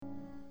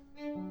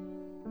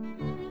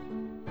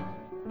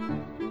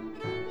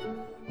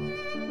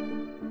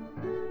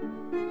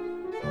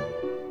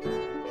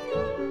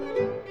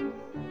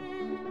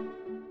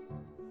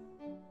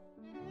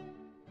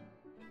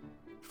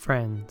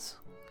Friends,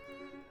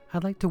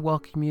 I'd like to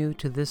welcome you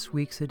to this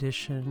week's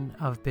edition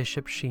of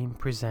Bishop Sheen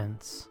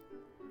Presents,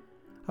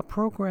 a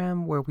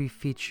program where we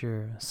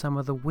feature some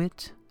of the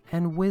wit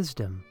and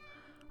wisdom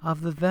of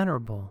the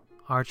Venerable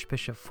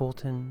Archbishop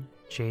Fulton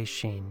J.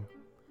 Sheen.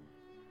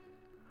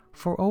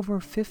 For over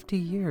 50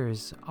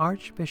 years,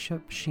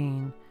 Archbishop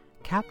Sheen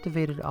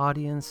captivated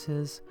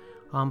audiences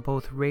on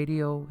both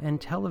radio and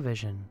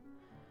television.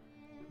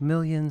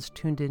 Millions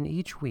tuned in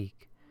each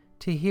week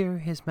to hear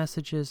his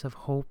messages of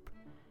hope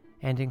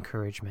and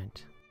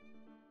encouragement.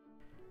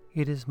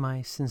 It is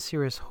my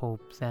sincerest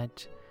hope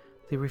that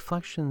the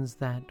reflections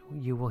that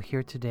you will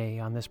hear today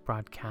on this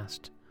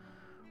broadcast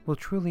will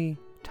truly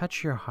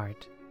touch your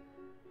heart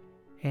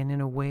and in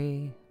a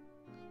way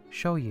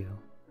show you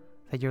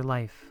that your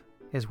life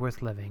is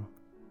worth living.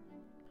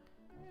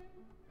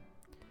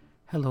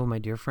 Hello, my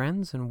dear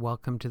friends, and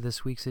welcome to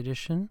this week's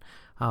edition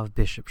of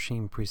Bishop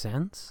Sheen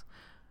Presents.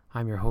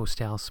 I'm your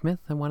host, Al Smith.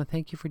 I want to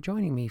thank you for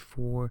joining me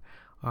for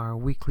our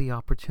weekly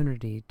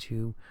opportunity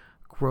to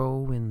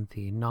grow in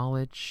the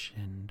knowledge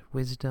and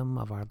wisdom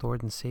of our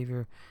Lord and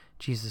Savior,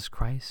 Jesus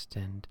Christ.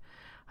 And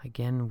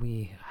again,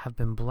 we have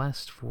been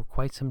blessed for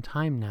quite some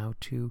time now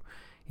to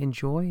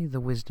enjoy the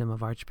wisdom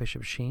of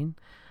Archbishop Sheen.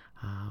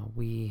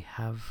 We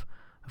have,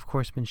 of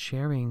course, been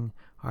sharing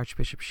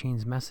Archbishop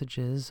Sheen's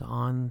messages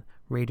on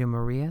Radio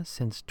Maria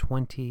since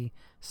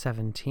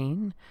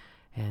 2017.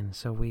 And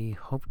so we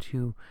hope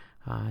to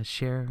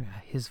share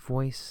his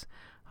voice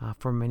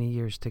for many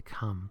years to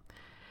come.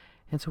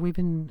 And so we've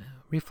been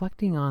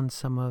reflecting on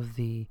some of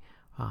the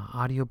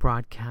audio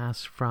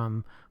broadcasts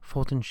from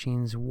Fulton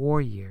Sheen's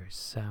war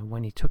years,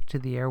 when he took to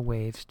the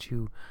airwaves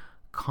to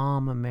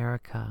calm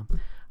America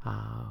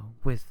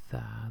with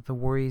the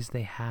worries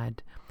they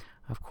had.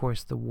 Of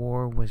course, the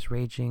war was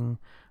raging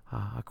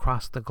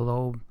across the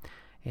globe,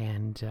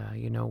 and,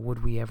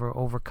 would we ever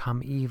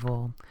overcome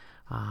evil?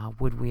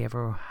 Would we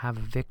ever have a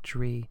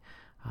victory?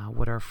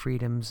 Would our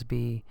freedoms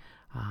be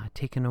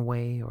taken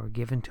away or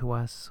given to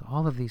us?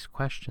 All of these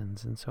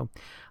questions. And so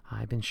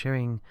I've been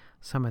sharing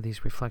some of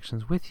these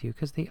reflections with you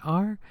because they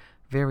are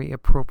very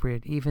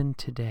appropriate even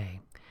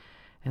today.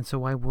 And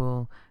so I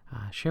will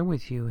share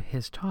with you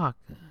his talk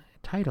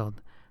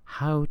titled,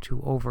 How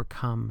to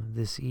Overcome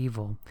This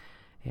Evil.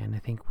 And I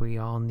think we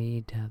all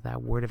need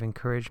that word of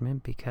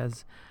encouragement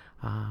because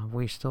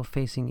we're still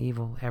facing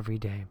evil every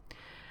day.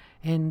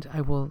 And I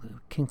will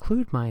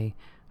conclude my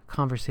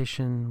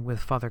conversation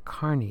with Father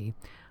Carney.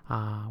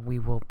 We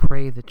will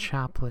pray the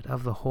Chaplet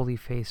of the Holy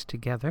Face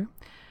together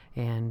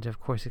and, of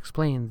course,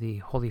 explain the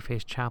Holy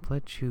Face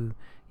Chaplet to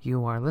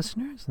you, our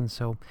listeners. And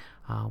so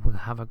we'll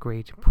have a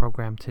great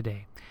program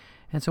today.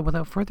 And so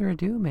without further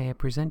ado, may I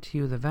present to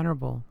you the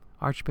Venerable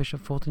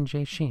Archbishop Fulton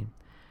J. Sheen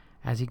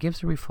as he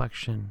gives a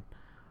reflection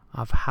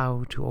of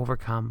how to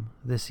overcome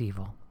this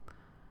evil.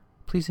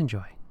 Please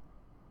enjoy.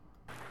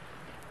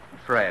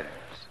 Friends,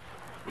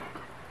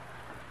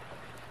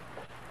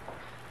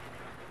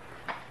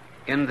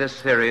 in this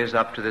series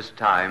up to this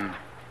time,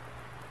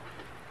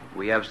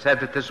 we have said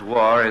that this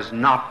war is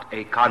not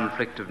a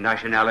conflict of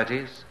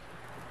nationalities,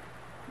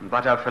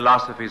 but of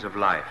philosophies of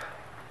life.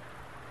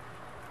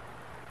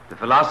 The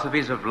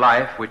philosophies of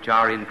life which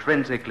are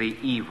intrinsically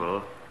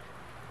evil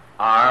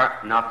are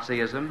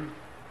Nazism,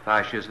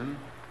 fascism,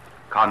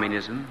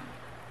 communism,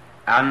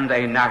 and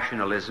a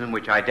nationalism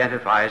which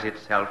identifies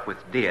itself with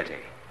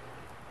deity.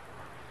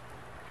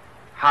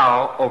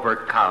 How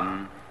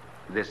overcome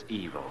this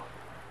evil?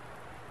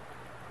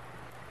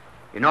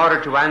 In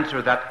order to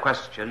answer that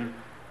question,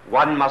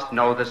 one must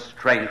know the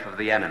strength of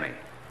the enemy.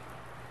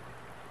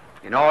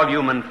 In all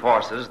human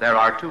forces, there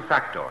are two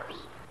factors,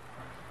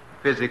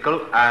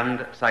 physical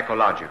and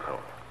psychological.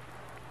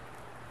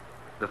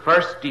 The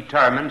first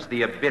determines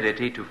the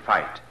ability to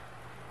fight.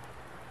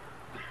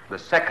 The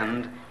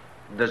second,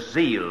 the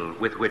zeal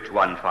with which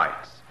one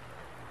fights.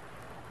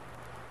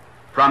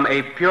 From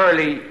a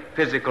purely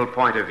physical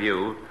point of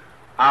view,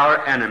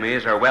 our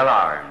enemies are well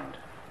armed,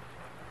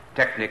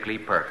 technically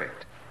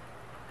perfect.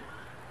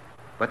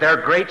 But their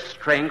great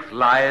strength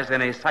lies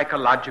in a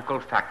psychological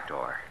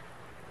factor.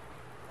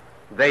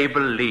 They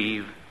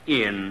believe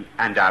in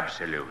an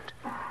absolute.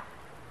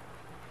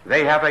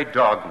 They have a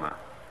dogma,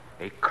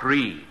 a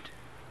creed,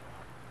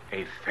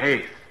 a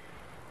faith,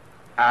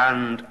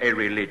 and a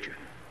religion.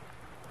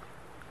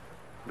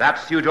 That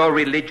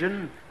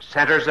pseudo-religion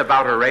centers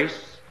about a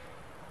race,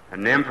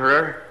 an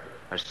emperor,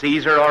 a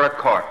Caesar, or a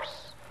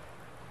corpse.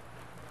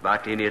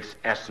 But in its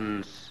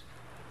essence,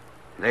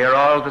 they are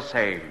all the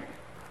same.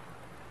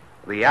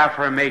 The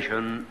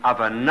affirmation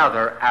of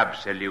another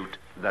absolute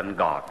than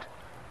God.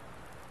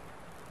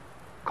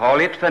 Call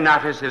it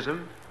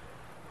fanaticism,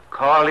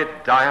 call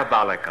it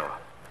diabolical.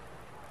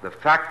 The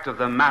fact of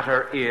the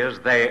matter is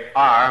they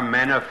are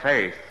men of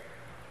faith.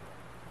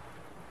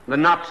 The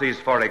Nazis,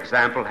 for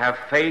example, have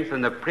faith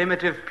in the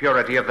primitive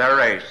purity of their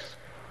race,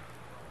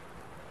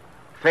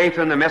 faith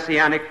in the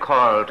messianic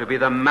call to be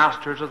the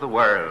masters of the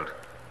world.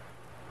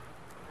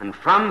 And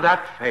from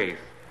that faith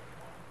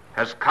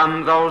has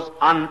come those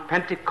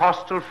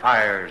unpentecostal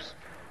fires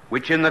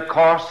which in the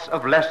course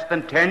of less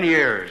than 10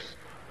 years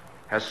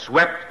has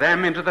swept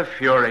them into the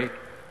fury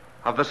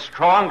of the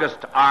strongest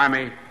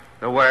army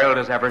the world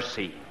has ever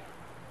seen.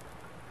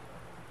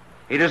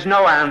 It is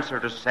no answer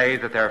to say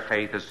that their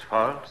faith is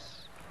false.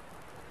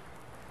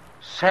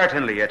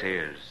 Certainly it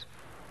is.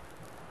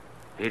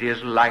 It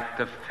is like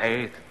the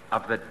faith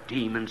of the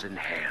demons in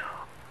hell.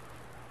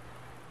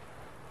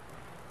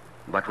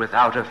 But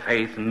without a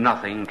faith,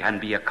 nothing can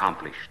be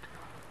accomplished.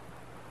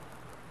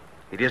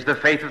 It is the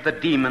faith of the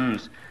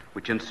demons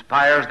which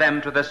inspires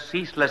them to the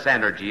ceaseless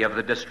energy of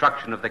the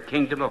destruction of the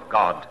kingdom of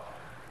God,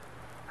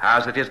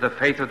 as it is the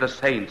faith of the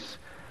saints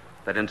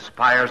that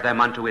inspires them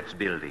unto its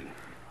building.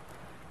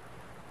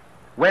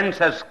 Whence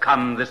has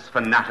come this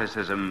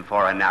fanaticism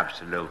for an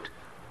absolute?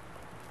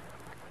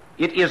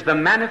 It is the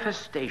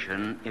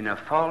manifestation in a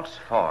false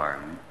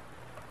form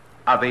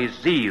of a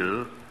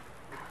zeal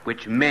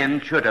which men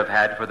should have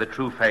had for the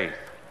true faith.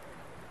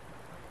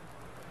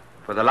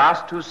 For the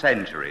last 2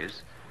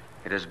 centuries,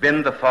 it has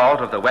been the fault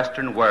of the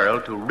Western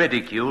world to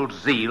ridicule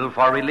zeal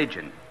for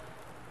religion.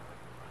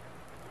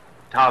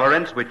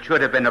 Tolerance which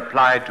should have been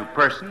applied to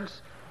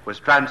persons was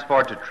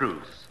transferred to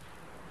truths,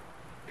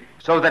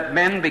 so that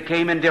men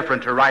became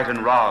indifferent to right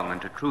and wrong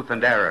and to truth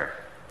and error.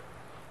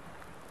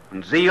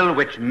 And zeal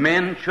which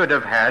men should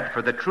have had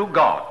for the true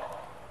God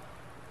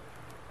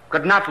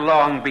could not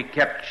long be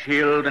kept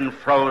chilled and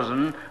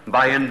frozen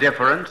by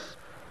indifference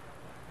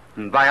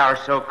and by our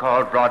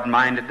so-called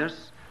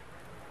broad-mindedness,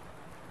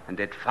 and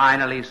it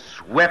finally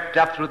swept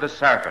up through the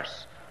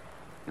surface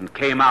and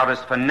came out as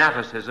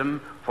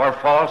fanaticism for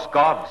false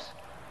gods.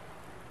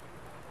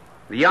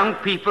 The young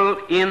people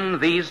in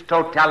these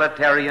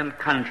totalitarian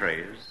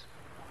countries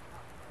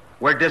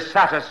were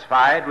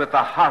dissatisfied with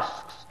the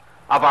husks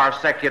of our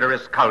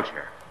secularist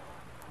culture.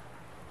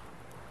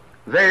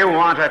 They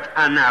wanted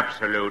an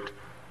absolute,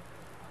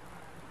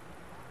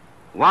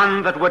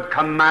 one that would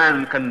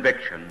command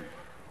conviction,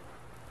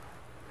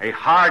 a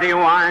hearty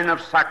wine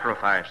of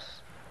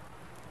sacrifice,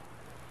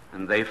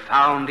 and they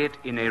found it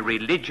in a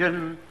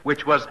religion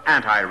which was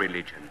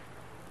anti-religion.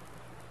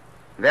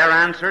 Their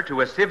answer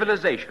to a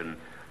civilization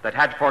that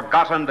had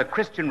forgotten the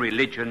Christian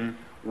religion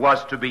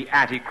was to be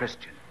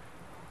anti-Christian.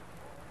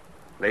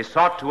 They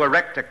sought to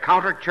erect a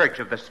counter-church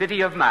of the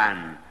city of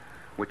man,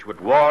 which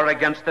would war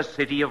against the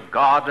city of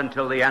God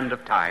until the end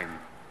of time.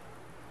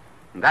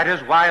 And that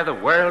is why the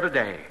world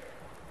today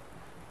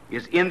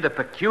is in the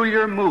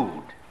peculiar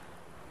mood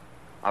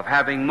of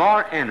having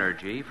more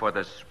energy for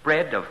the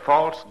spread of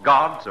false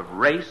gods of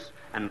race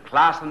and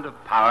class and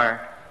of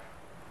power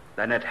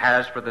than it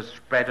has for the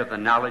spread of the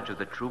knowledge of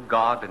the true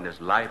God and His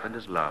life and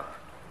His love.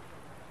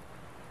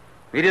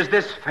 It is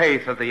this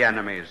faith of the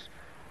enemies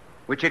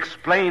which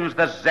explains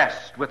the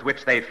zest with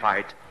which they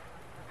fight.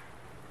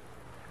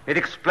 It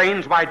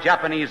explains why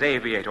Japanese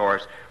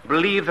aviators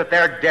believe that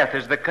their death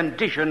is the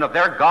condition of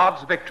their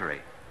God's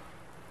victory,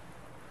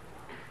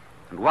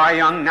 and why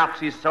young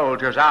Nazi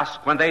soldiers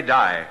ask when they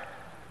die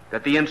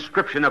that the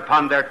inscription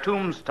upon their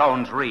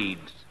tombstones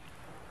reads,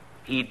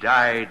 "He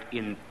died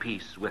in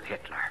peace with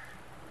Hitler."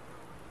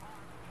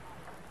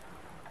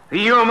 The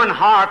human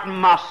heart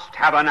must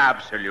have an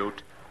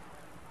absolute.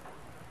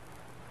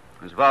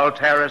 As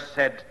Voltaire has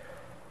said,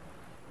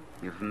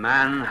 if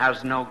man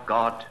has no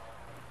God,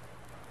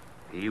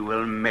 he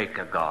will make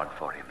a God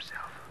for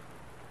himself.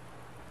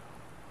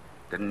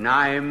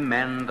 Deny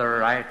men the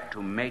right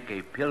to make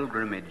a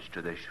pilgrimage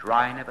to the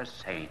shrine of a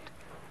saint,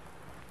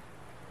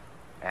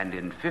 and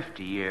in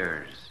 50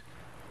 years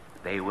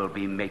they will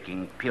be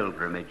making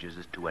pilgrimages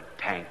to a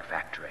tank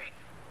factory.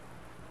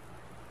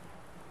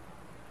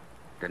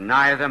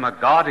 Deny them a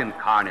God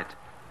incarnate,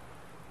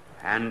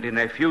 and in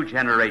a few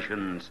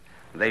generations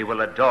they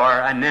will adore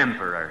an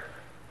emperor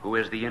who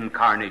is the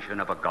incarnation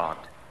of a God.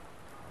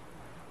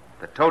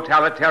 The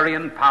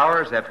totalitarian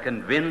powers have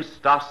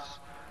convinced us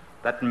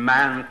that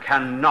man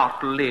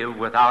cannot live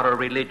without a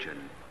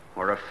religion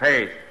or a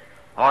faith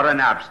or an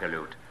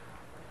absolute.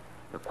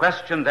 The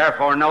question,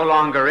 therefore, no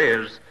longer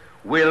is,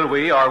 will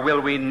we or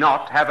will we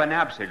not have an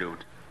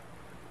absolute?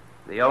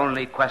 The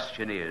only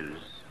question is,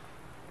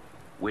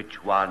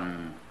 which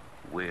one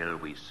will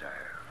we serve?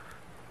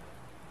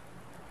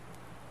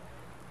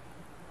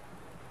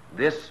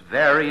 This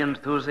very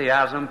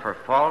enthusiasm for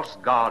false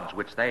gods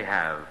which they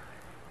have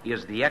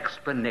is the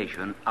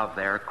explanation of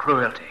their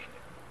cruelty.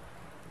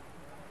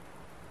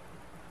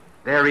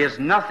 There is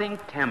nothing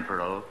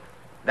temporal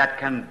that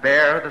can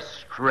bear the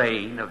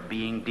strain of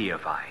being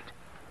deified.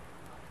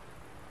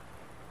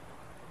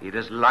 It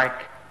is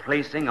like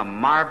placing a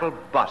marble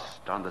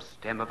bust on the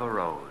stem of a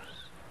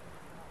rose.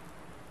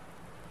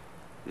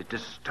 It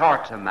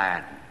distorts a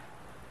man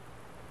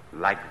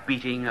like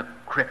beating a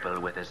cripple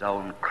with his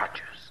own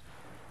crutches.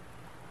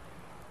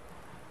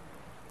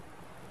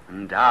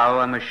 Endow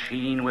a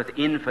machine with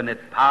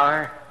infinite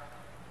power,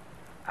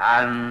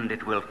 and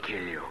it will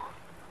kill you.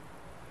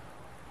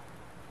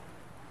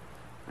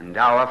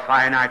 Endow a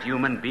finite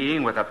human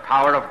being with the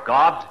power of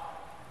God,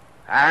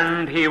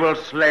 and he will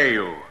slay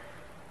you.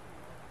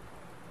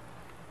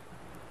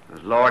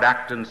 As Lord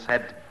Acton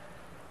said,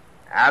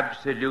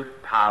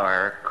 Absolute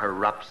power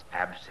corrupts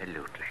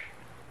absolutely.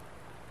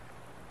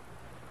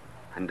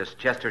 And as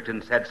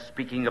Chesterton said,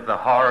 speaking of the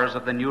horrors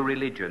of the new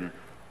religion,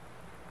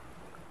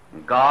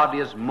 God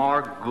is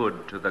more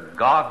good to the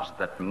gods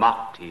that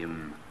mocked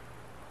him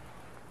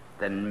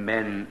than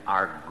men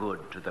are good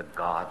to the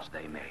gods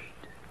they made.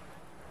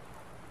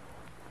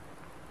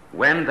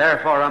 When,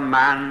 therefore, a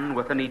man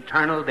with an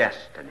eternal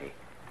destiny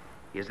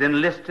is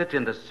enlisted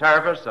in the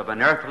service of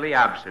an earthly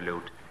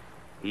absolute,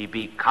 he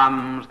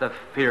becomes the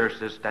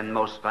fiercest and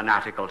most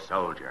fanatical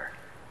soldier.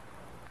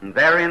 And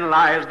therein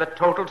lies the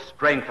total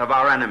strength of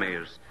our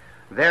enemies.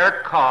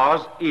 Their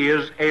cause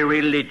is a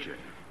religion,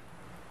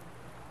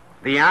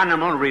 the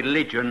animal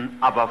religion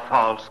of a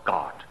false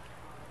god.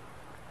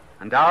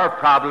 And our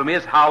problem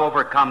is how to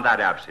overcome that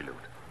absolute.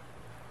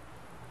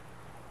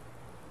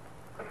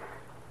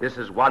 This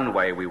is one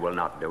way we will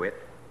not do it,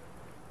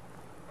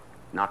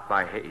 not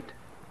by hate.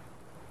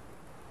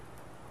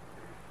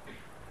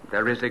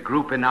 There is a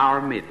group in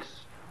our midst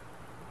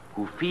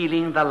who,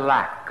 feeling the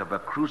lack of a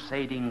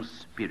crusading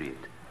spirit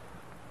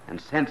and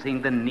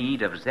sensing the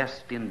need of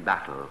zest in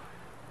battle,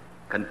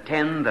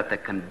 contend that the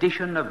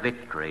condition of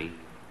victory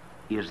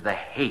is the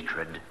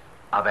hatred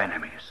of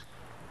enemies.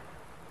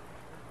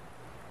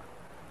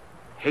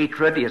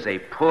 Hatred is a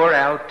poor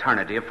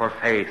alternative for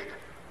faith.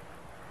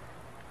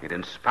 It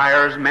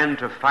inspires men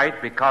to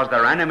fight because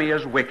their enemy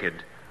is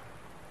wicked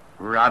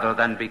rather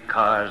than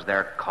because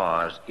their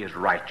cause is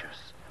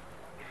righteous.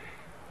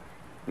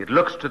 It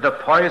looks to the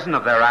poison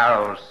of their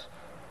arrows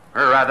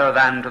rather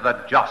than to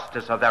the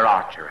justice of their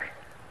archery.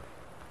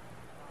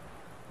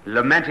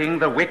 Lamenting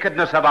the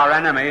wickedness of our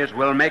enemies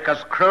will make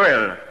us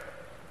cruel,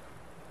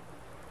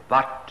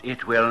 but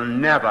it will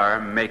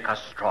never make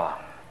us strong.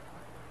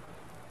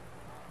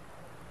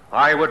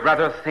 I would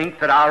rather think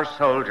that our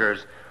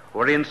soldiers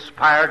were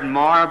inspired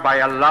more by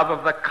a love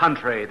of the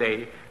country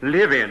they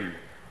live in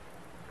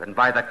than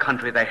by the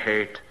country they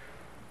hate.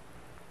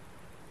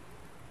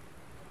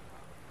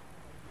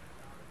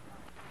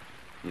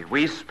 If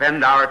we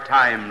spend our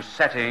time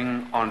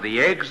setting on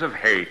the eggs of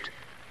hate,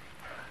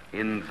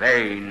 in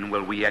vain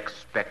will we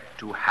expect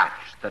to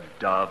hatch the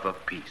dove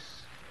of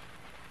peace.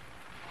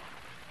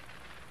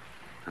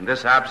 And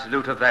this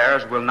absolute of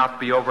theirs will not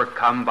be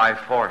overcome by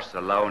force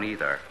alone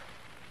either.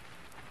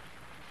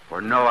 For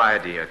no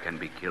idea can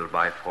be killed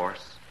by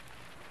force.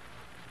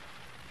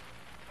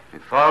 A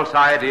false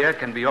idea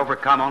can be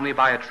overcome only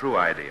by a true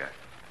idea.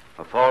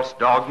 A false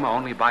dogma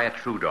only by a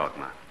true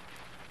dogma.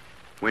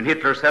 When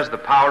Hitler says the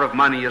power of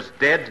money is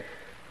dead,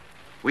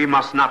 we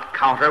must not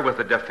counter with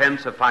the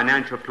defense of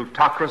financial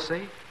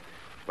plutocracy,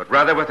 but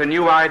rather with a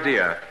new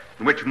idea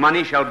in which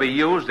money shall be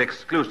used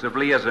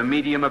exclusively as a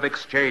medium of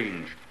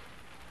exchange.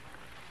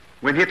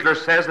 When Hitler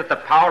says that the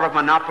power of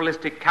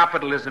monopolistic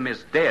capitalism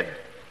is dead,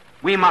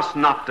 we must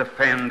not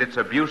defend its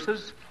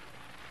abuses.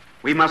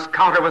 We must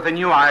counter with a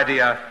new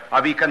idea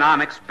of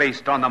economics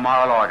based on the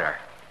moral order.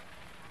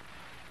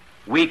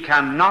 We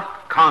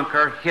cannot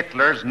conquer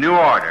Hitler's new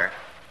order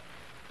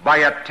by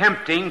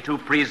attempting to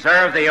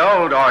preserve the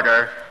old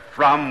order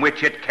from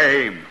which it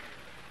came.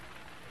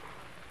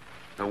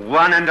 The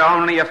one and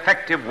only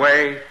effective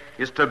way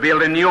is to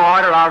build a new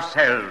order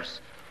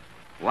ourselves,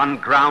 one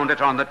grounded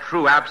on the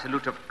true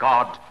absolute of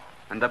God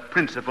and the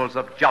principles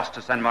of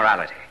justice and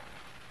morality.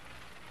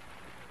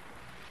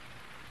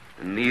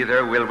 And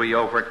neither will we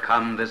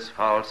overcome this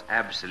false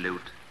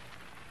absolute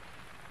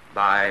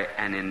by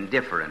an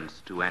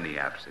indifference to any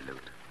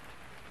absolute,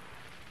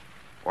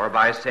 or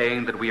by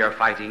saying that we are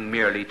fighting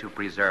merely to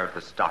preserve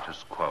the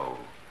status quo.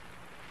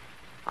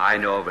 I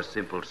know of a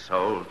simple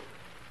soul,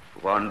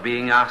 one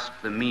being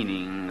asked the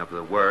meaning of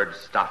the word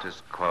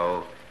status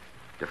quo,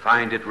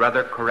 defined it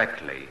rather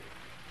correctly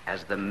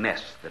as the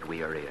mess that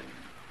we are in.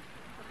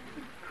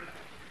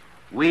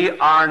 We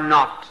are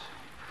not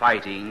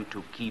fighting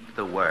to keep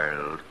the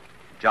world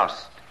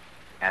just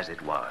as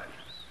it was.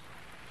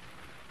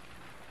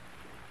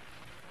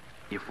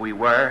 If we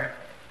were,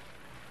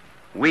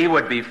 we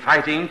would be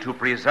fighting to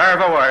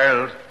preserve a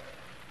world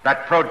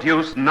that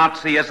produced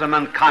Nazism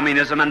and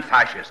communism and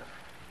fascism.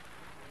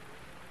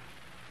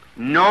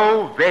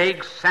 No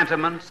vague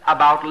sentiments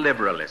about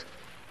liberalism.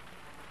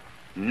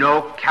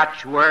 No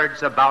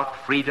catchwords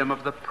about freedom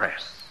of the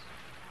press.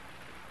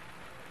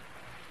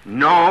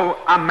 No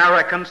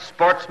American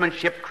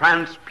sportsmanship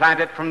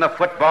transplanted from the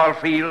football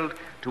field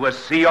to a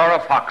sea or a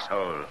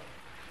foxhole.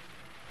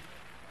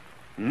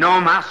 No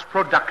mass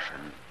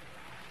production,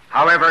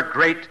 however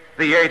great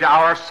the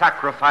 8-hour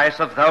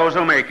sacrifice of those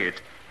who make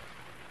it.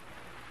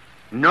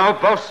 No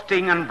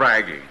boasting and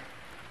bragging.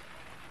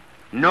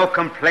 No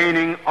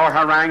complaining or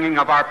haranguing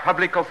of our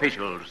public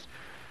officials,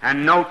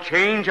 and no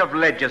change of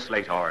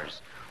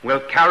legislators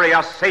will carry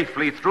us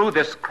safely through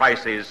this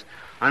crisis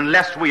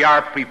unless we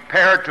are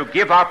prepared to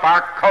give up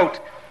our coat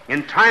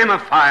in time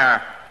of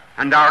fire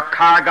and our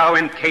cargo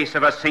in case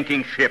of a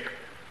sinking ship.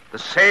 The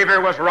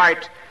Savior was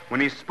right when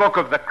he spoke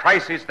of the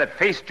crisis that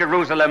faced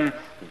Jerusalem.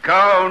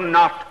 Go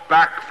not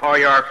back for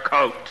your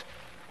coat.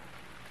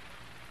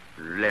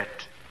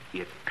 Let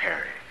it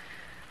perish.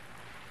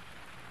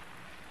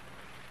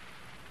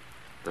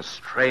 The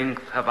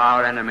strength of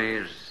our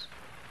enemies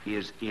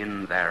is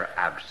in their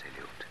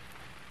absolute.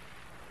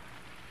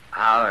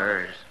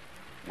 Our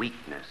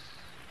weakness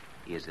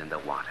is in the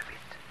want of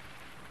it.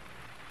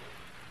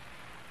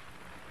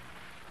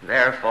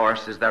 Their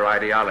force is their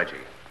ideology.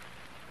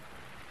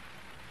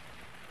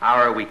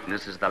 Our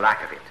weakness is the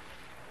lack of it.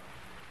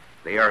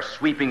 They are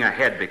sweeping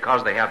ahead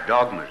because they have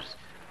dogmas,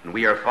 and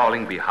we are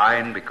falling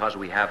behind because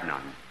we have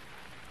none.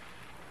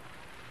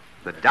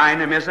 The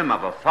dynamism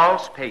of a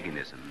false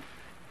paganism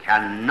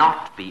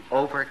cannot be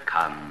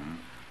overcome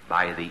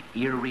by the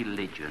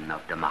irreligion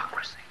of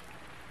democracy.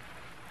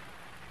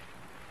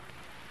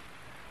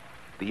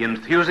 The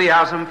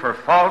enthusiasm for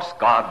false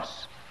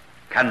gods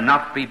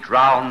cannot be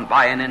drowned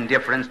by an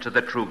indifference to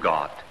the true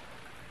God.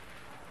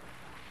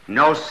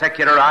 No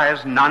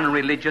secularized,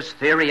 non-religious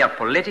theory of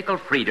political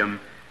freedom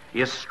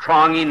is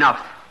strong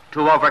enough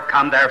to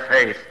overcome their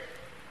faith.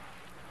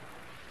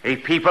 A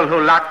people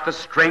who lack the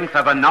strength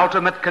of an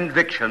ultimate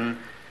conviction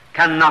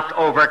cannot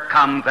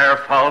overcome their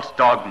false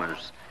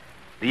dogmas.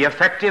 The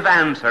effective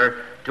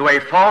answer to a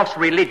false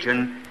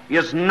religion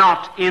is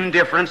not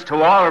indifference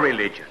to all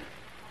religion.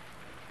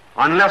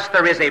 Unless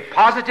there is a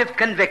positive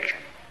conviction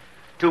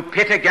to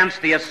pit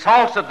against the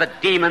assaults of the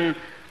demon,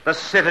 the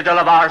citadel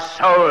of our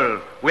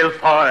soul will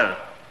fall.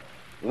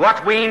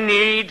 What we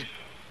need,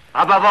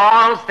 above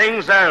all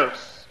things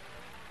else,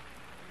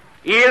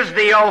 is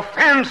the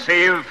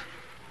offensive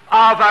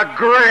of a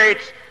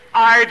great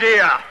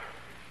idea.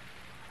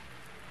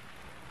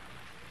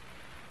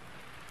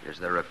 Is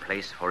there a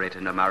place for it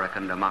in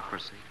American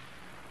democracy?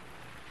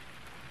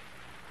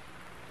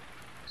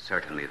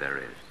 Certainly there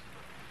is.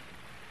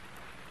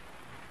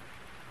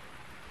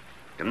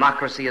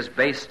 Democracy is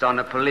based on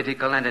a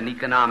political and an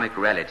economic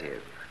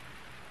relative,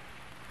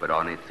 but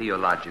on a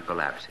theological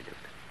absolute.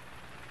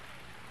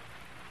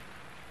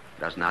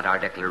 Does not our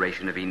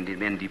Declaration of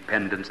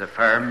Independence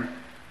affirm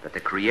that the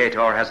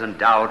Creator has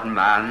endowed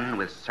man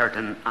with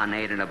certain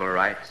unalienable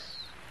rights?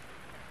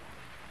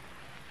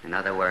 In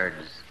other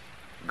words,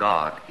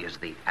 God is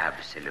the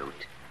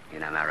absolute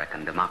in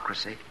American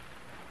democracy.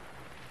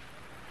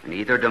 And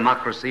either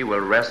democracy will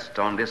rest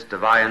on this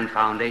divine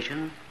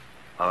foundation,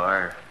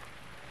 or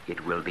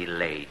it will be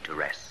laid to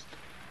rest.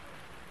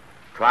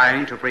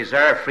 Trying to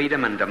preserve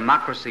freedom and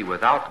democracy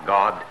without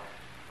God,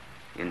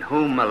 in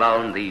whom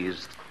alone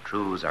these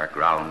truths are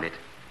grounded,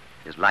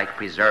 is like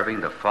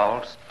preserving the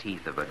false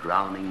teeth of a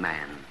drowning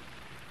man.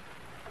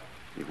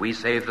 If we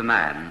save the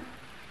man,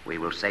 we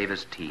will save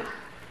his teeth.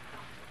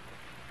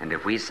 And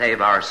if we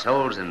save our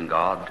souls in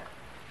God,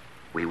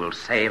 we will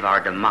save our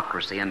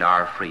democracy and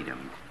our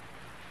freedom,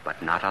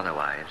 but not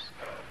otherwise.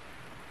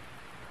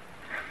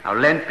 Now,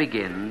 Lent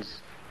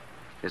begins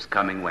this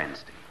coming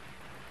Wednesday.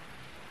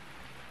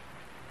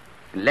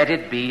 Let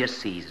it be a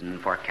season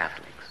for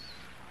Catholics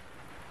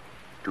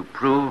to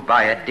prove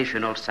by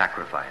additional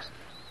sacrifices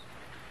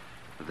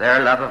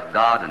their love of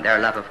God and their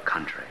love of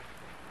country.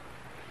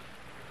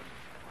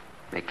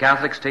 May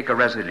Catholics take a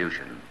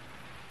resolution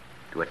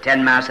to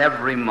attend Mass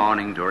every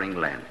morning during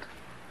Lent,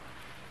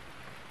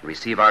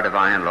 receive our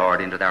Divine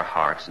Lord into their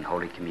hearts in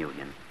Holy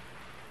Communion,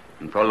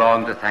 and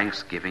prolong the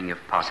thanksgiving, if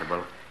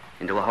possible,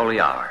 into a holy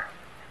hour.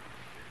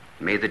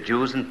 May the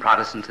Jews and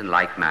Protestants in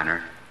like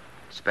manner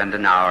spend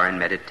an hour in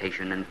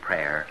meditation and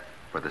prayer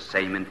for the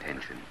same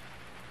intention.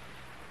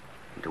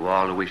 And to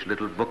all who wish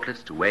little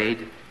booklets to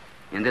aid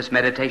in this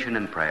meditation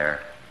and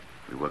prayer,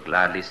 we will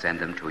gladly send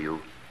them to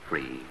you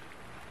free.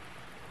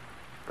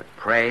 But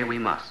pray we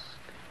must.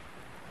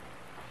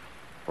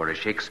 For as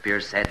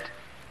Shakespeare said,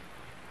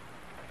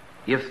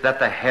 if that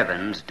the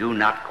heavens do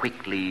not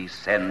quickly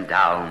send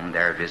down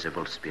their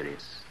visible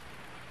spirits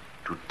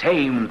to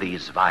tame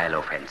these vile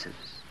offenses,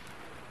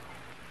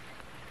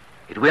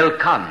 it will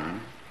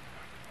come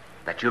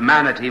that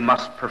humanity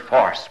must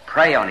perforce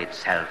prey on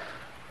itself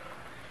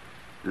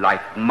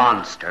like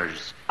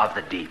monsters of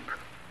the deep.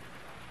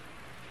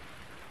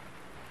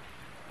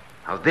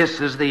 Now,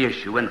 this is the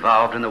issue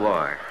involved in the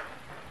war,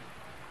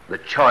 the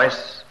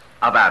choice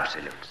of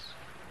absolutes.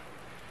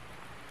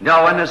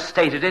 No one has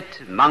stated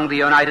it among the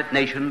United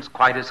Nations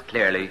quite as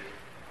clearly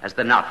as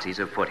the Nazis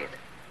have put it.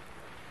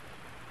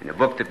 In a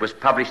book that was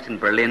published in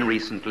Berlin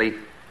recently,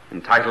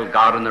 entitled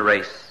God and the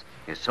Race,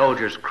 A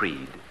Soldier's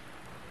Creed,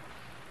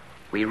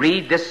 we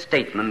read this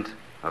statement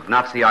of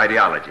Nazi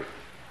ideology.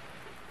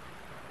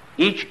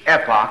 Each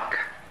epoch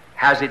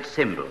has its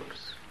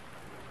symbols.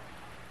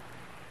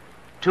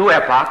 Two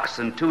epochs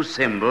and two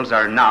symbols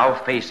are now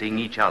facing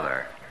each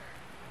other,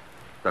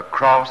 the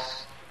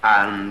cross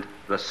and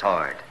the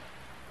sword.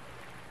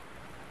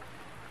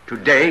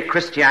 Today,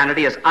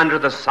 Christianity is under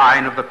the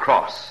sign of the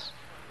cross.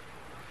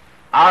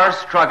 Our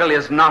struggle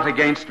is not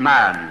against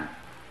man.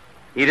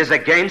 It is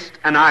against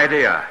an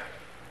idea.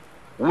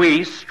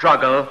 We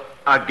struggle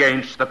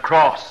against the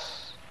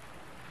cross.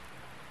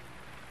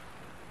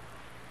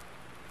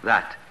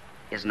 That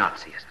is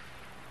Nazism.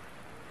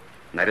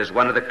 And that is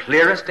one of the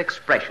clearest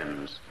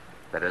expressions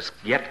that has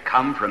yet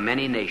come from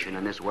any nation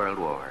in this world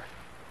war.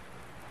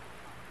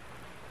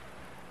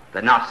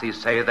 The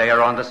Nazis say they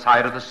are on the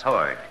side of the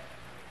sword.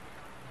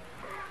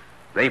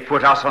 They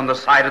put us on the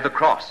side of the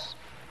cross.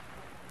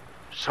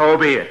 So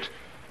be it.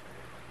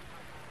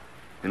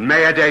 And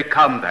may a day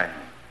come then,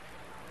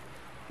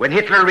 when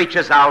Hitler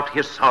reaches out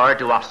his sword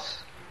to us,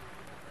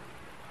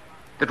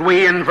 that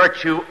we, in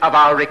virtue of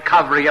our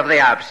recovery of the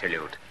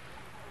absolute,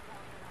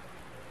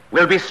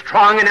 will be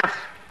strong enough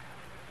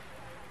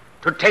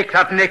to take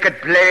that naked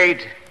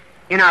blade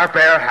in our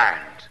bare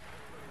hand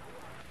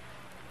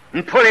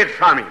and pull it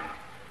from him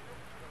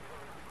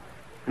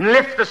and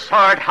lift the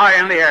sword high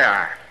in the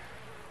air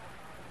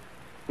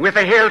with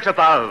the hilt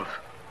above,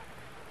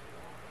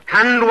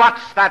 and watch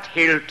that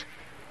hilt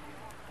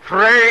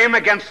frame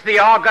against the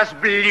august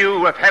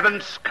blue of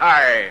heaven's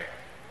sky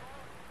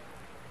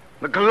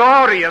the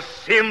glorious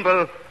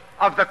symbol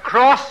of the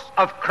cross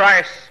of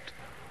Christ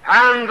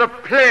and the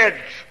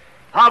pledge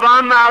of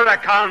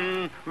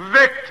American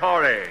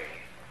victory.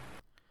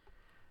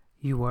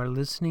 You are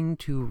listening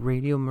to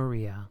Radio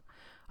Maria,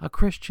 a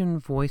Christian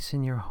voice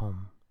in your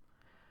home.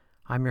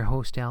 I'm your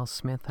host, Al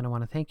Smith, and I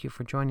want to thank you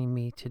for joining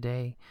me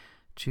today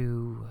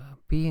to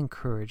be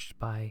encouraged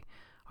by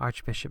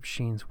Archbishop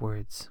Sheen's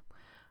words.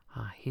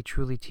 He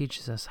truly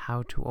teaches us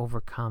how to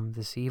overcome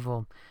this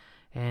evil,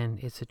 and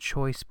it's a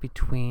choice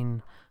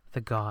between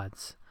the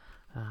gods,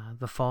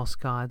 the false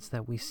gods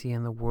that we see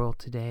in the world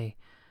today,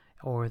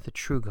 or the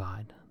true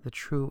God, the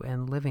true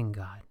and living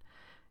God.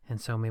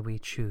 And so may we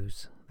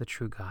choose the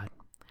true God.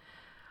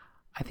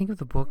 I think of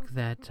the book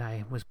that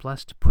I was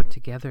blessed to put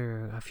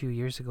together a few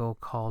years ago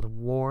called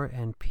War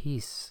and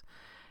Peace,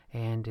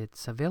 and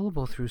it's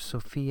available through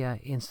Sophia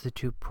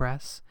Institute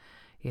Press.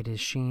 It is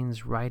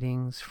Sheen's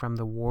writings from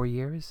the war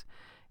years,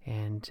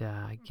 and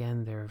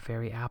again, they're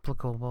very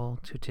applicable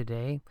to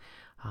today.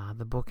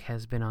 The book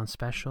has been on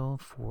special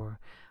for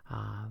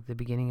the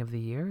beginning of the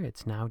year.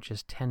 It's now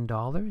just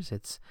 $10.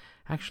 It's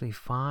actually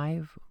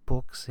 5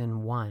 books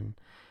in one.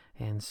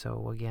 And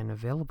so, again,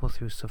 available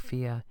through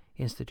Sophia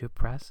Institute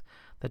Press.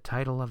 The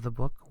title of the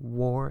book,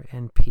 War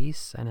and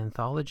Peace, an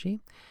Anthology.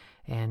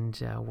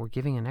 And we're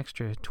giving an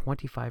extra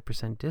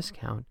 25%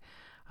 discount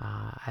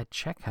at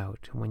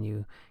checkout when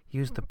you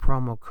use the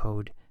promo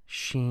code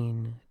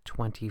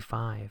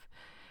Sheen25.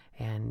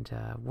 And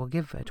we'll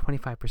give a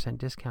 25%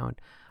 discount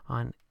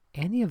on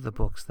any of the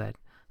books that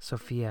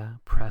Sophia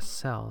Press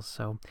sells.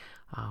 So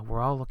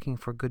we're all looking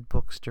for good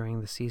books during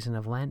the season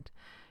of Lent.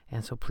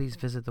 And so please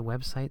visit the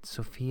website,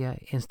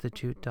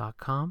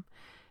 sophiainstitute.com,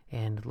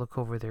 and look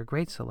over their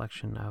great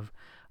selection of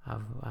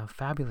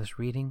fabulous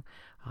reading.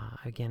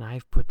 Again,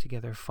 I've put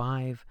together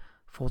 5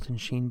 Fulton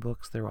Sheen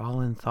books. They're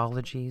all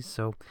anthologies.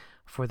 So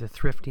for the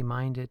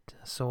thrifty-minded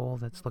soul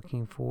that's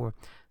looking for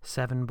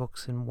 7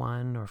 books in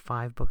one or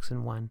 5 books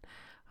in one,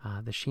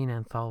 the Sheen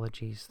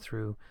anthologies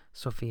through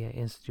Sophia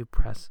Institute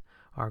Press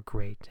are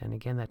great. And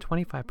again, that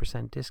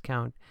 25%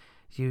 discount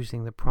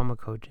using the promo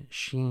code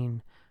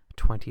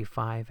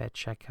Sheen25 at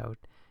checkout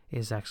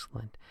is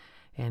excellent.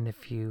 And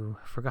if you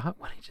forgot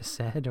what I just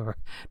said or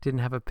didn't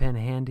have a pen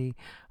handy,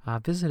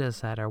 visit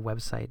us at our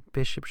website,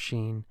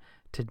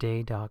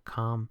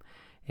 bishopsheentoday.com.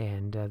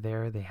 And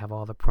there they have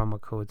all the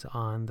promo codes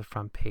on the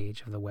front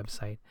page of the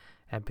website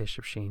at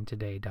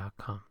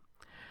bishopsheentoday.com.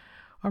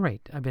 All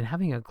right, I've been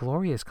having a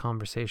glorious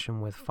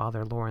conversation with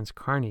Father Lawrence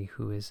Carney,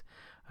 who is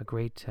a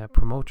great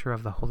promoter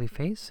of the Holy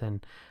Face,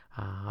 and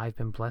I've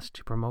been blessed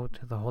to promote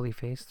the Holy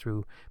Face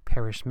through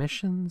parish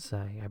missions.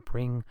 I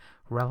bring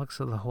relics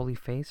of the Holy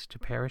Face to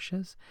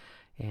parishes,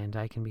 and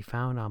I can be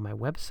found on my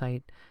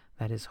website,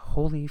 that is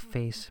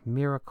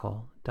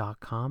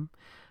holyfacemiracle.com,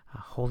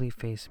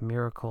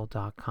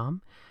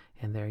 holyfacemiracle.com,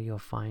 and there you'll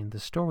find the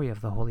story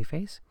of the Holy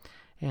Face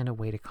and a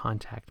way to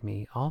contact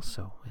me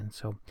also. And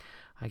so,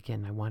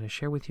 again, I want to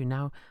share with you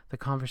now the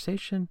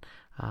conversation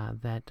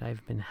that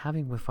I've been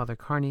having with Father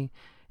Carney,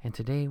 and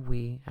today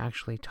we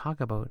actually talk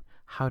about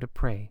how to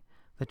pray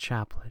the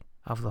Chaplet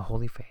of the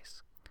Holy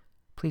Face.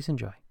 Please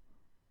enjoy.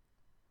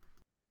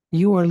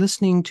 You are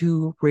listening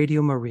to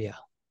Radio Maria,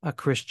 a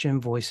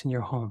Christian voice in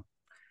your home.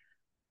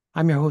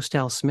 I'm your host,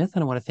 Al Smith,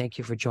 and I want to thank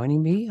you for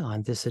joining me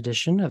on this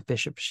edition of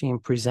Bishop Sheen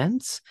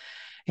Presents.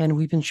 And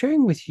we've been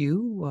sharing with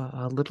you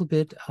a little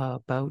bit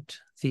about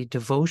the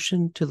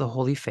devotion to the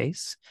Holy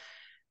Face.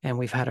 And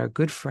we've had our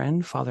good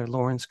friend, Father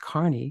Lawrence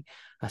Carney,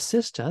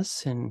 assist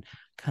us in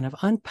kind of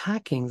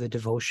unpacking the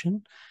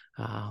devotion.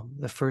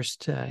 The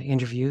first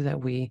interview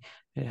that we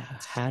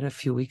had a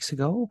few weeks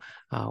ago,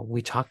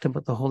 we talked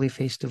about the Holy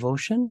Face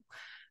devotion.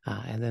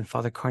 And then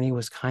Father Carney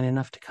was kind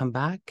enough to come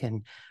back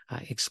and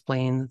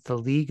explain the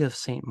League of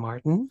St.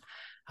 Martin.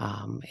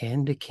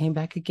 And it came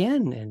back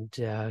again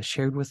and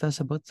shared with us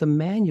about the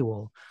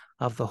manual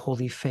of the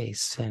Holy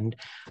Face. And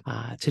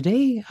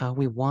today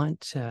we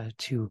want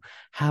to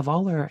have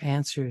all our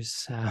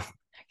answers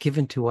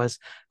given to us,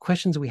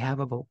 questions we have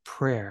about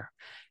prayer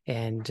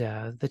and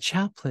the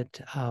chaplet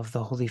of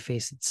the Holy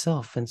Face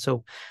itself. And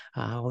so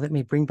let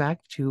me bring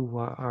back to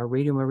our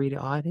Radio Maria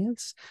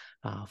audience,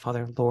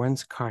 Father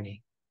Lawrence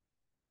Carney.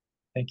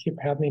 Thank you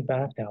for having me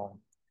back, Alan.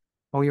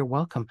 Oh, you're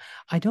welcome.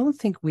 I don't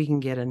think we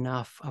can get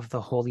enough of the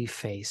Holy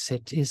Face.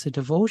 It is a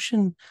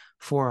devotion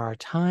for our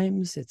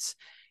times. It's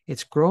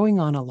it's growing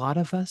on a lot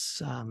of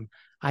us.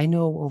 I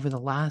know over the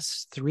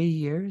last 3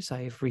 years,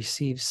 I've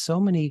received so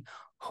many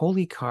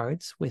holy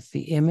cards with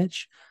the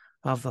image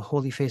of the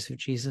holy face of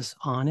Jesus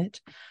on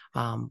it.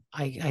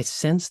 I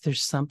sense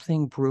there's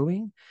something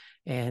brewing.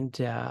 And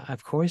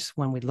of course,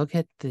 when we look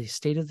at the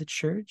state of the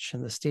church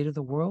and the state of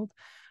the world,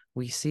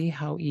 we see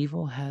how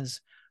evil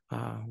has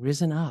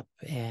risen up.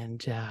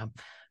 And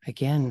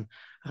again,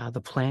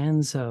 the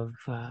plans of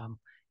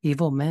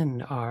evil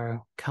men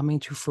are coming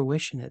to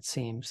fruition, it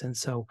seems. And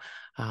so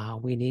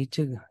we need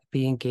to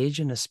be engaged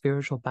in a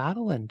spiritual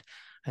battle. And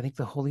I think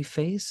the Holy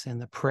Face and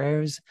the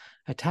prayers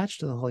attached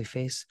to the Holy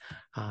Face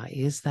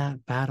is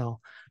that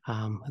battle.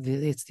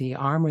 It's the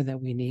armor that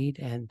we need.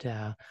 And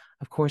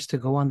of course, to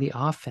go on the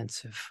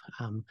offensive.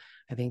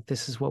 I think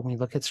this is what, when we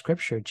look at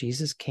Scripture,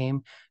 Jesus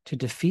came to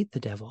defeat the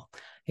devil.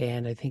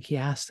 And I think he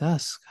asked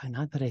us,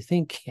 not that I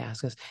think he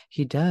asked us,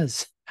 he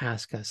does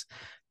ask us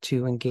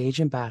to engage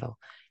in battle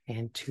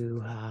and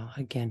to,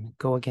 again,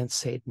 go against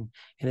Satan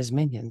and his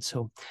minions.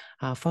 So,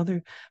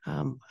 Father,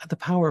 the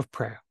power of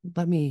prayer,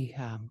 let me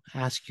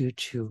ask you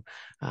to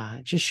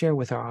just share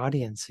with our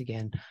audience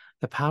again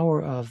the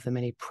power of the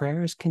many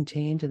prayers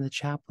contained in the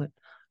Chaplet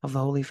of the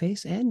Holy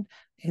Face and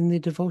in the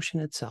devotion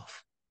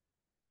itself.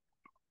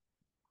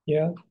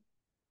 Yeah,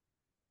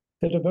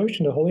 the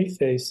devotion to Holy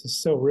Face is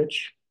so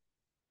rich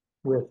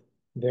with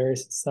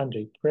various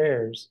Sunday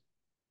prayers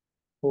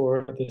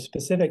for the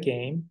specific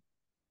aim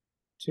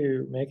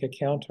to make a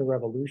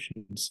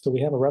counter-revolution. So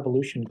we have a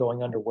revolution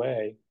going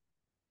underway,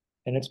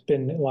 and it's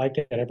been like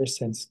that ever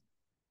since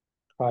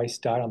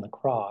Christ died on the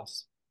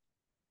cross.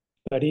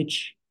 But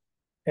each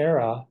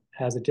era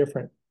has a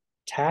different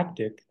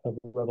tactic of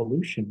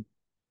revolution.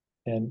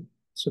 And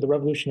so the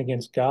revolution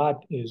against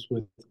God is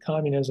with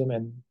communism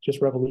and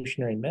just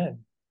revolutionary men.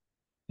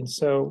 And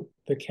so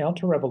the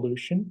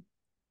counter-revolution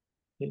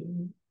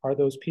are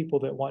those people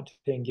that want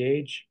to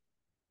engage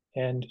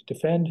and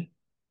defend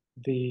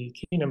the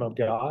kingdom of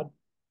God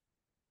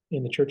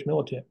in the church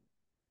militant.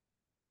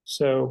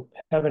 So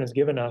heaven has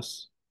given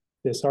us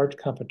this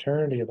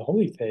arch-confraternity of the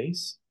Holy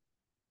Face,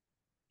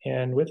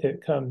 and with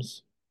it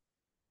comes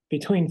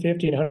between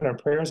 50 and 100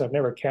 prayers. I've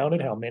never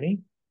counted how many.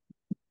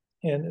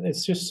 And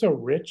it's just so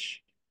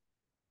rich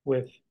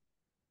with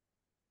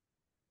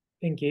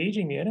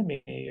engaging the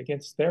enemy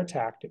against their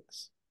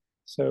tactics.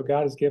 So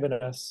God has given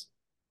us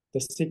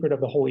the secret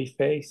of the Holy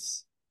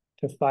Face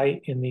to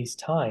fight in these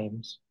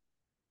times.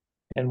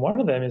 And one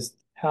of them is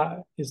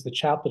the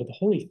Chaplet of the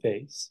Holy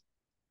Face,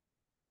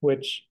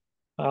 which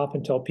I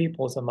often tell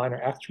people is a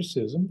minor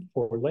exorcism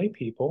for lay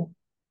people.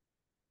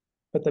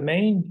 But the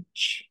main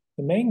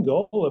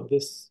goal of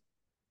this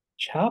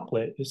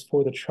chaplet is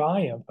for the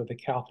triumph of the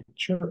Catholic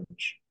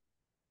Church.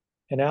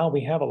 And now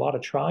we have a lot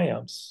of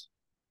triumphs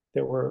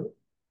that we're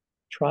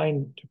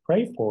trying to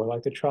pray for,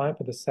 like the triumph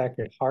of the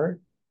Sacred Heart,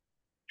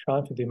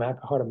 triumph of the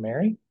Immaculate Heart of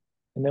Mary,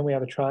 and then we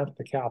have the triumph of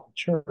the Catholic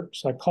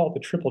Church. So I call it the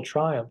triple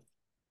triumph.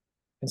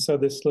 And so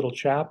this little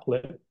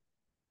chaplet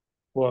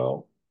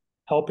will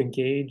help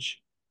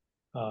engage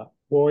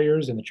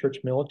warriors in the church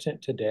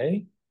militant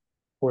today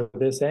for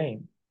this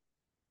aim.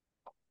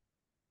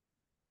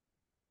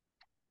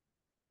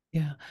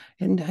 Yeah,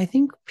 and I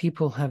think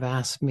people have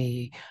asked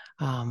me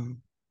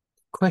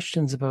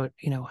questions about,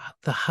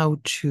 the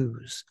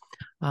how-tos.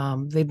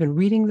 They've been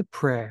reading the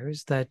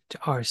prayers that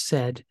are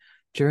said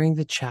during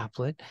the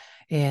chaplet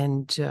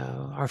and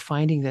are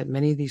finding that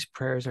many of these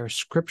prayers are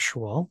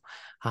scriptural.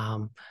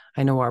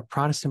 I know our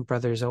Protestant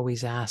brothers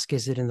always ask,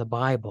 is it in the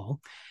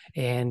Bible?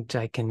 And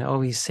I can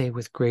always say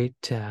with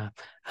great,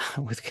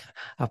 with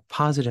a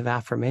positive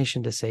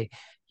affirmation to say,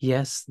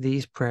 yes,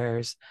 these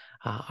prayers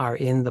are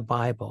in the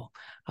Bible.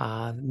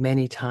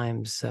 Many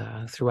times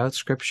throughout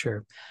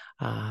Scripture,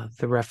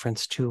 the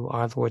reference to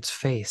our Lord's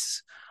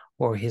face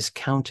or his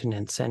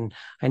countenance. And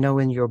I know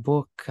in your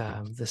book,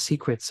 The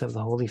Secrets of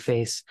the Holy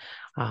Face,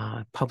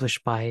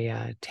 published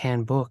by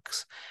Tan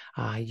Books,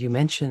 you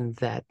mentioned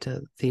that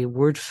the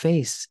word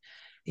face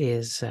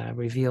is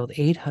revealed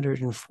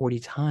 840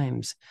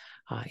 times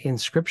in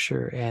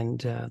Scripture, and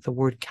the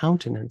word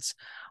countenance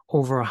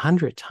over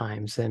 100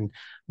 times. And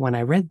when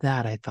I read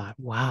that, I thought,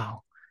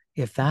 wow,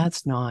 if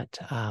that's not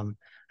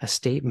a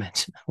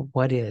statement,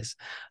 what is?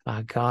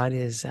 God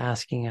is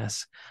asking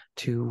us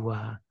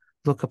to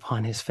look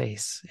upon his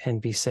face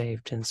and be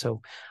saved. And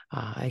so,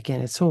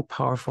 again, it's so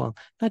powerful,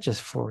 not just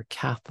for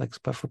Catholics,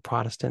 but for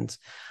Protestants,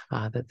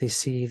 that they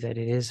see that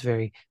it is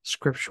very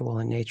scriptural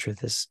in nature,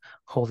 this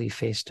Holy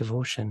Face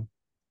devotion.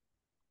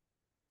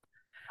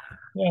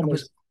 Yeah,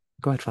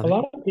 Go ahead, Father. A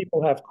lot of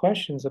people have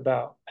questions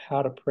about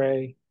how to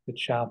pray the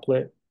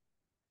chaplet,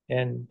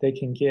 and they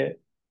can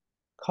get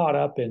caught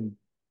up in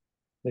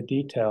the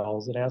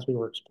details. And as we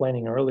were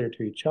explaining earlier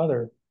to each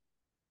other,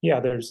 yeah,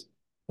 there's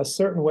a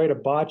certain way to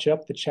botch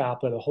up the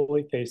chaplet of the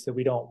Holy Face that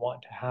we don't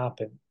want to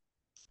happen.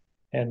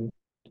 And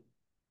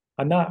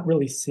I'm not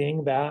really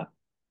seeing that,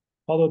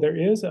 although there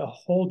is a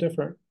whole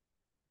different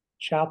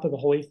chaplet of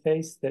the Holy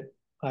Face that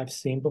I've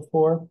seen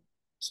before.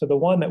 So the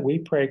one that we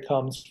pray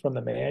comes from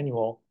the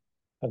manual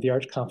of the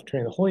Archconfraternity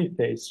of the Holy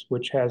Face,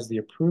 which has the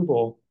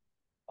approval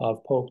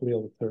of Pope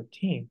Leo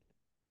XIII.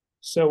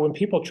 So when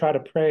people try to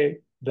pray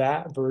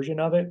that version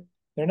of it,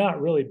 they're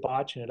not really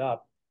botching it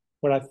up.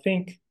 What I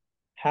think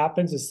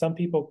happens is some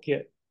people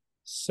get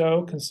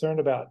so concerned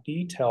about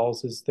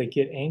details is they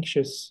get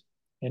anxious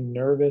and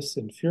nervous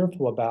and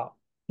fearful about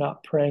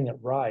not praying it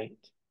right.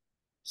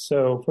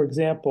 So, for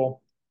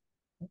example,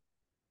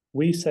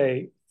 we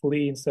say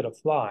flee instead of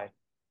fly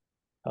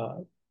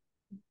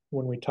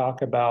when we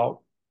talk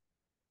about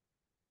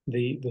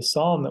the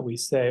psalm that we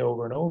say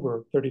over and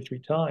over 33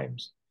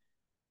 times.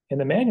 And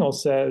the manual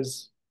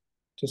says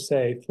to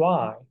say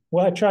fly.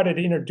 Well, I try to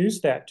introduce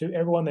that to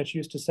everyone that's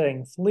used to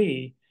saying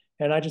flee,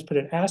 and I just put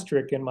an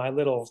asterisk in my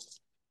little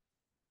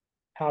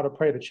how to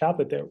pray the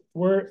chaplet that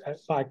we're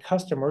by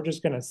custom, we're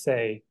just going to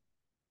say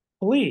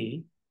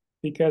flee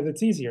because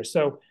it's easier.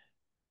 So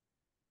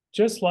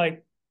just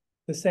like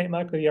the St.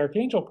 Michael the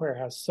Archangel prayer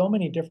has so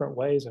many different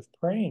ways of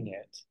praying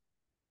it,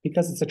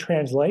 because it's a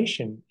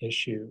translation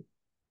issue,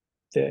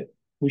 that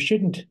we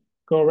shouldn't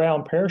go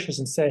around parishes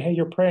and say, hey,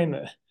 you're praying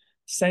the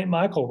St.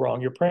 Michael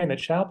wrong, you're praying the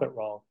chaplet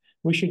wrong.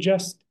 We should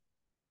just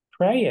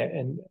pray it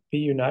and be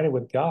united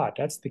with God.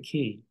 That's the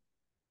key.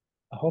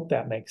 I hope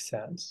that makes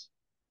sense.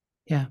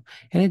 Yeah,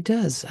 and it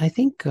does. I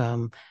think,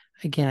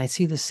 again, I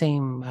see the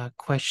same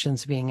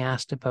questions being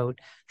asked about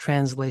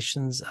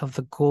translations of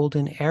the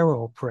Golden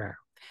Arrow prayer.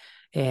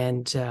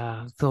 And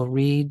they'll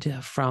read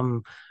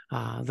from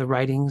the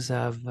writings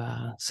of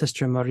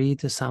Sister Marie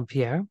de Saint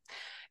Pierre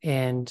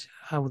and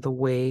the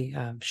way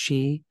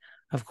she,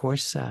 of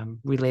course,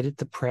 related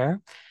the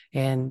prayer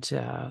and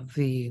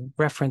the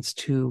reference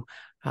to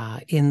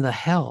in the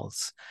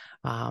hells.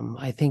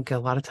 I think a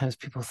lot of times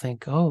people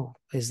think, oh,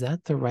 is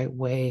that the right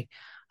way?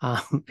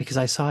 Because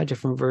I saw a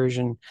different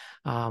version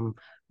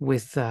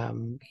with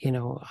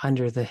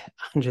under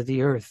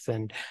the earth,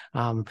 and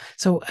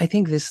so I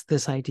think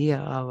this idea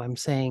of I'm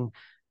saying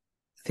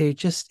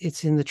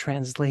it's in the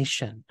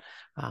translation.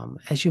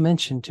 As you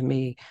mentioned to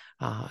me,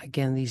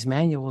 again, these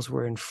manuals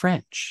were in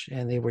French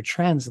and they were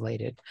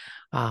translated.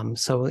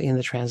 So in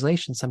the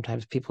translation,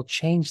 sometimes people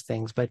change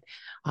things, but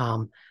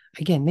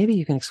again, maybe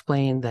you can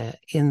explain that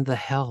in the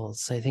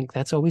hells. I think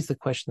that's always the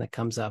question that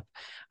comes up.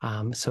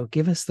 So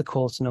give us the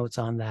Coles notes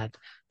on that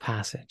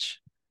passage.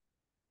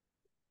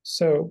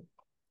 So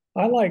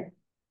I like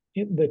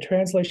the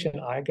translation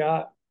I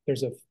got.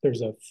 There's a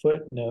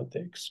footnote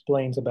that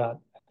explains about,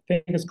 I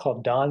think it's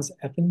called Don's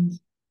Effens,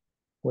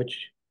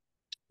 which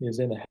is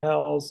in the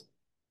hells.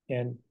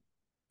 And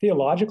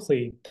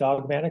theologically,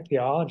 dogmatic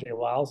theology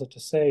allows it to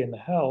say in the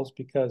hells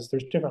because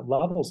there's different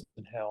levels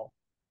in hell.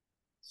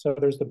 So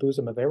there's the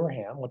bosom of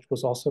Abraham, which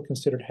was also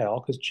considered hell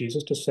because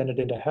Jesus descended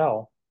into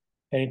hell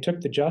and he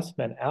took the just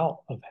men out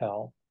of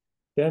hell.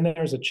 Then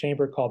there's a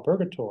chamber called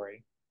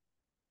purgatory,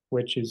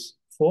 which is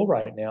full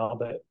right now,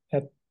 but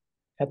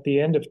at the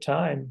end of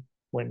time,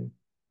 when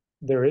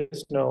there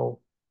is no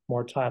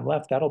more time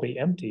left, that'll be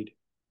emptied,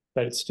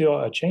 but it's still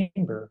a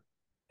chamber.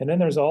 And then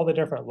there's all the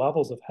different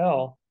levels of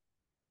hell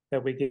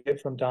that we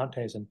get from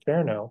Dante's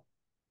Inferno.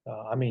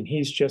 I mean,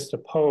 he's just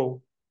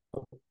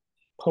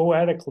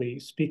poetically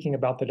speaking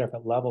about the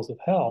different levels of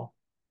hell.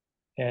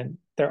 And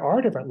there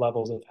are different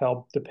levels of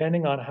hell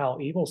depending on how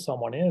evil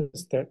someone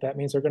is. That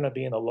means they're going to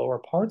be in the lower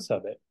parts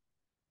of it.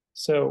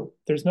 So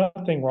there's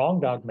nothing wrong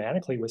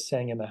dogmatically with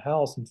saying in the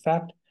hells. In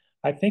fact,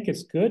 I think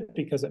it's good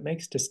because it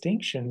makes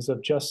distinctions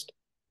of just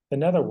the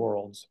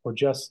netherworlds or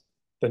just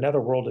the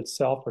netherworld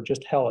itself or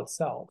just hell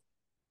itself.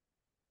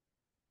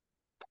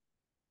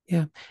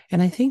 Yeah,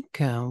 and I think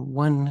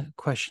one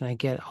question I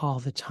get all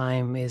the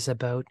time is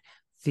about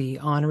the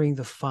honoring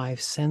the five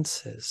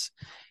senses,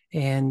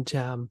 and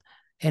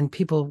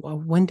people,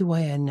 when do I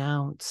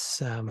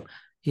announce?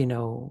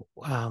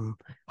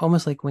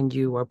 Almost like when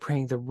you are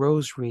praying the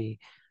rosary,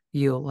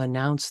 you'll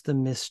announce the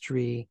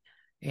mystery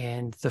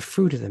and the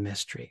fruit of the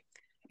mystery.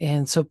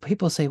 And so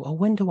people say, well,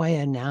 when do I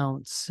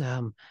announce,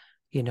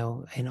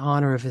 in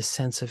honor of his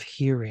sense of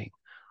hearing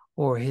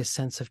or his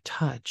sense of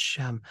touch?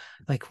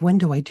 Like, when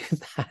do I do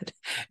that?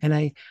 And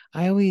I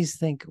always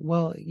think,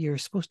 well, you're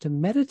supposed to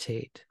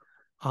meditate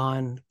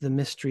on the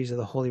mysteries of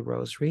the Holy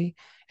Rosary,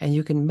 and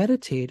you can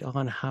meditate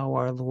on how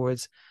our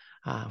Lord's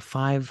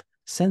five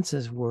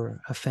senses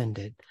were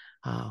offended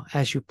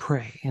as you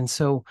pray. And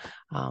so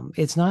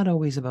it's not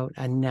always about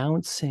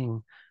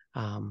announcing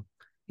the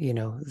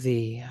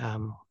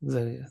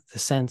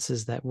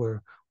senses that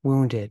were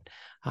wounded,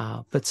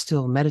 but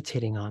still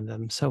meditating on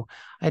them. So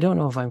I don't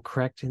know if I'm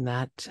correct in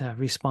that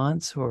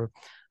response, or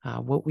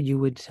what you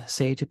would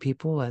say to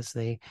people as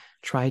they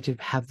try to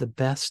have the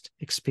best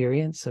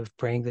experience of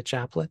praying the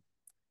chaplet.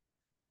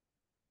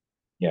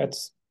 Yeah,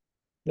 it's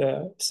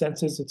the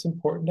senses. It's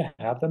important to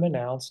have them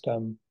announced.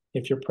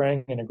 If you're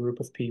praying in a group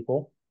of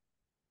people,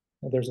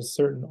 there's a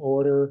certain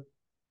order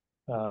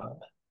that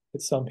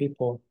some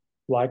people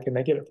like, and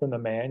they get it from the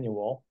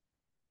manual.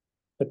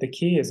 But the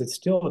key is it's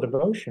still a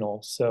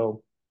devotional.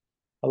 So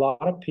a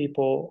lot of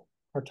people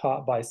are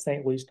taught by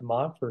St. Louis de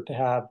Montfort to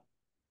have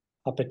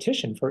a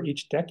petition for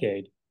each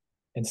decade.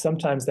 And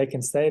sometimes they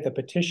can say the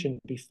petition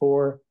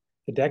before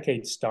the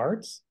decade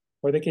starts.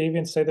 or they can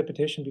even say the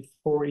petition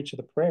before each of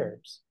the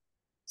prayers.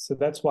 So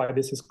that's why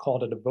this is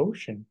called a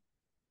devotion.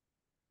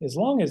 As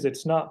long as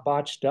it's not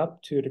botched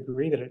up to a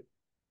degree that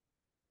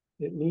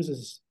it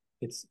loses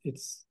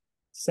its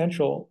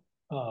central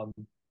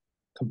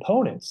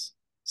components.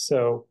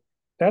 So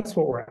that's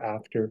what we're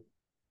after.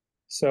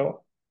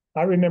 So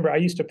I remember I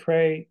used to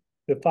pray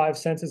the five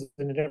senses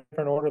in a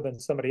different order than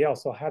somebody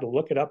else. So I had to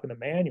look it up in the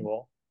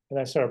manual and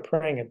I started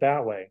praying it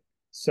that way.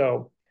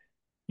 So,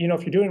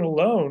 if you're doing it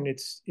alone,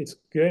 it's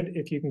good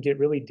if you can get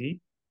really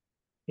deep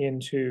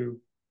into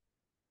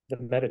the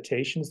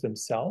meditations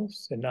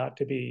themselves and not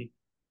to be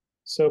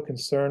so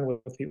concerned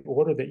with the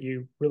order that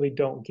you really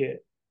don't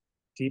get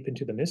deep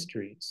into the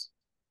mysteries.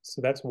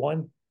 So that's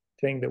one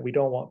thing that we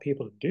don't want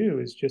people to do,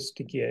 is just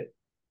to get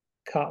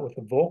caught with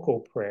a vocal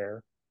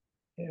prayer.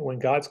 And when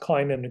God's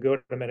calling them to go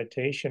to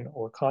meditation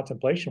or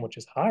contemplation, which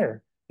is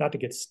higher, not to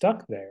get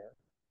stuck there.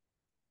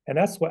 And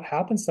that's what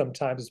happens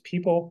sometimes, is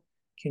people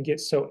can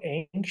get so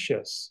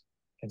anxious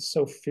and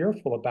so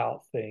fearful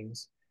about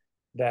things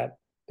that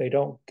they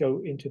don't go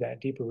into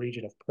that deeper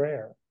region of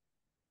prayer.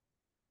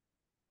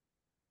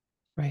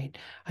 Right.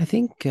 I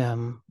think,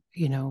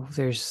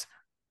 there's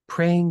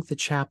praying the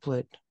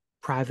chaplet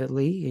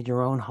privately in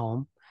your own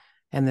home,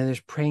 and then there's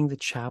praying the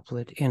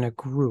chaplet in a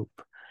group.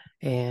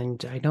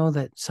 And I know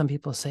that some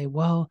people say,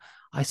 well,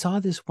 I saw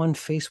this one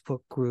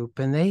Facebook group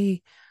and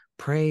they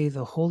pray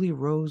the Holy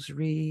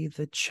Rosary,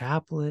 the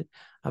Chaplet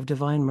of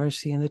Divine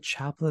Mercy, and the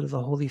Chaplet of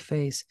the Holy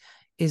Face.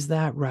 Is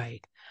that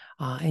right?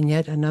 And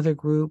yet another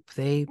group,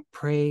 they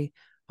pray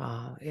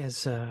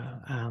as,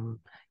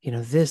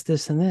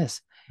 this, and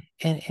this.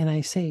 And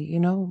I say,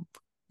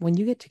 when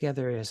you get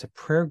together as a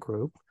prayer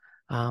group,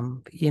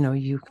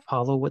 you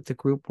follow what the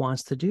group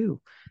wants to do.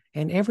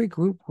 And every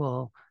group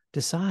will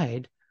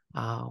decide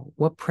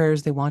what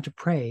prayers they want to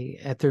pray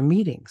at their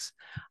meetings.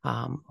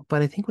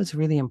 But I think what's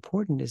really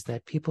important is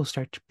that people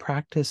start to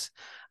practice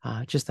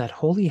just that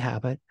holy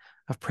habit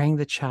of praying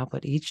the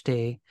chaplet each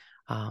day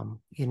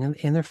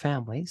in their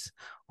families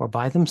or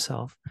by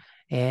themselves.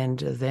 And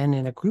then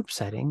in a group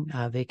setting,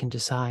 they can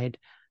decide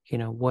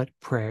what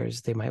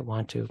prayers they might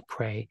want to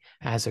pray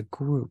as a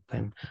group.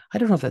 And I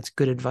don't know if that's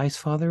good advice,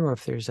 Father, or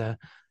if there's a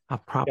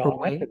proper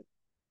way.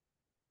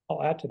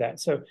 I'll add to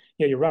that. So,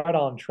 yeah, you're right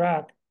on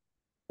track.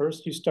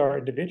 First, you start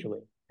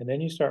individually, and then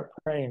you start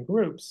praying in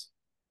groups,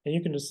 and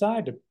you can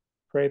decide to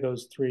pray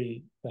those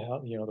three,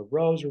 the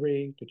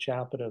Rosary, the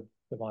Chaplet of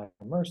Divine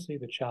Mercy,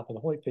 the Chaplet of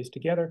the Holy Face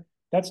together.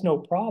 That's no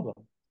problem.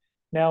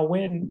 Now,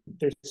 when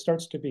there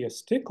starts to be a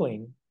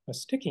sticking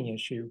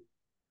issue,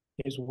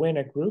 is when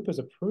a group is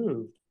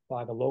approved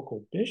by the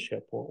local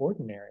bishop or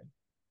ordinary.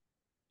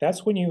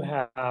 That's when you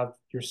have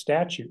your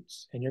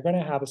statutes, and you're going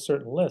to have a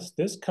certain list.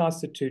 This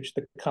constitutes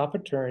the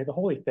confraternity of the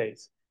Holy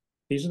Face.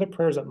 These are the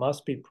prayers that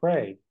must be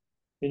prayed.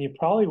 Then you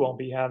probably won't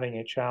be having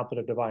a Chaplet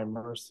of Divine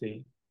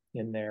Mercy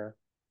in there.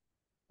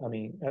 I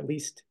mean, at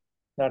least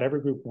not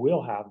every group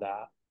will have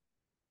that.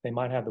 They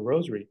might have the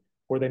Rosary,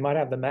 or they might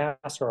have the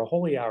Mass or a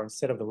Holy Hour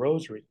instead of the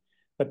Rosary.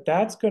 But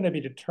that's going to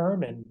be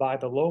determined by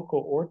the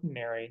local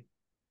ordinary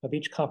of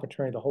each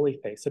confraternity of the Holy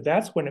Face. So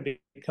that's when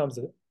it becomes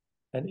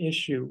an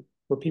issue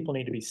where people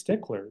need to be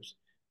sticklers.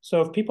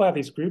 So if people have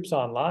these groups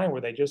online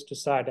where they just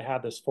decide to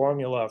have this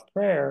formula of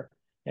prayer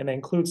and they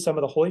include some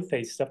of the Holy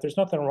Face stuff, there's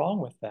nothing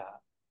wrong with that.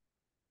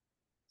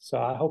 So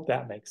I hope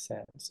that makes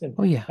sense. And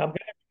oh, yeah. I'm going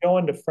to be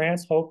going to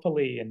France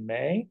hopefully in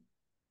May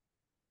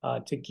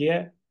to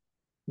get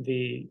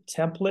the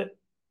template.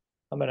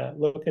 I'm going to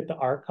look at the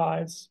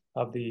archives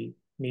of the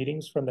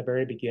meetings from the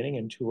very beginning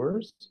and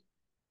tours.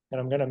 And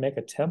I'm going to make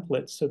a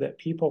template so that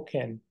people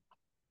can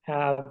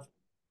have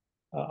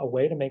a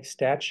way to make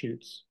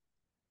statutes,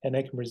 and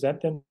they can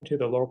present them to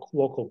the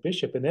local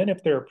bishop. And then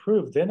if they're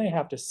approved, then they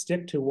have to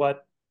stick to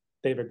what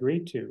they've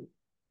agreed to.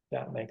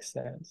 That makes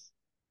sense.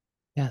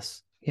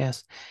 Yes,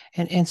 yes.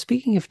 And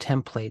speaking of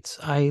templates,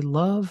 I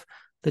love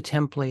the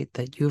template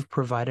that you've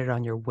provided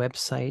on your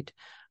website,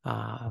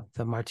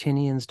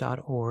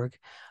 themartinians.org.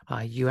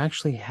 You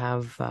actually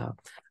have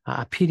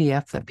a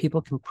PDF that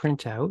people can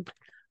print out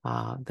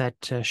that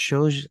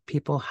shows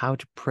people how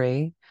to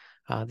pray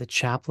the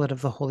Chaplet of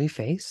the Holy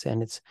Face,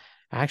 and it's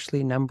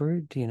actually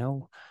numbered,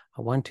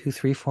 1, 2,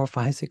 3, 4,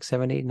 5, 6,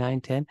 7, 8,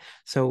 9, 10.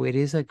 So it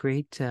is a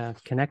great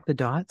connect the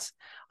dots.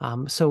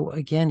 So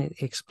again, it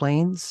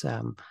explains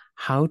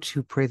how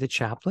to pray the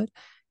chaplet,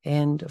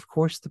 and of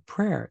course the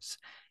prayers.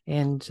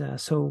 And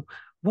so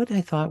what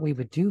I thought we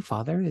would do,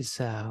 Father, is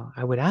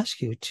I would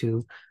ask you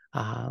to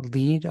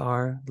lead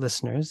our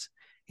listeners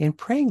in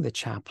praying the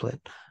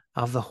chaplet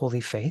of the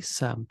Holy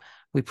Face.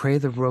 We pray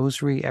the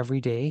Rosary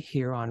every day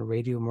here on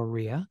Radio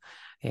Maria.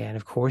 And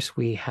of course,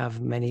 we have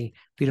many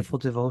beautiful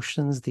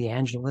devotions. The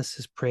Angelus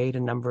is prayed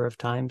a number of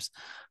times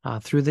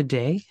through the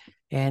day.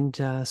 And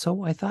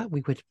so I thought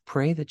we would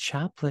pray the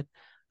chaplet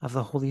of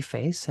the Holy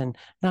Face. And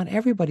not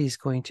everybody's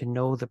going to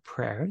know the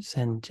prayers.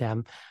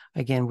 And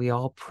again, we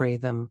all pray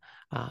them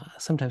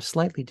sometimes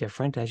slightly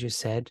different, as you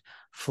said,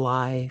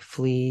 fly,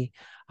 flee,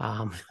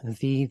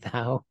 thee,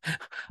 thou,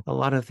 a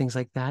lot of things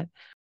like that.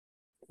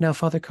 Now,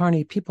 Father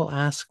Carney, people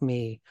ask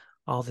me,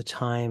 all the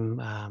time,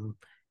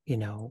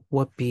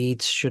 what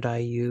beads should I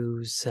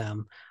use?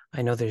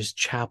 I know there's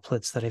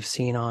chaplets that I've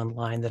seen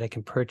online that I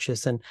can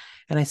purchase. And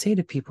I say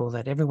to people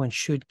that everyone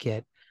should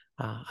get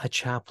a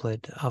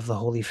chaplet of the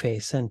Holy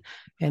Face. And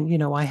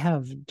I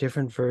have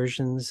different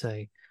versions.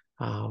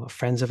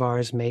 Friends of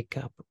ours make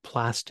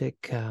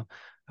plastic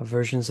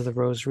versions of the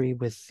rosary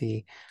with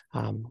the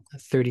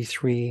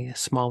 33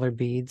 smaller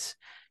beads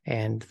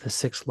and the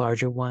 6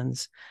 larger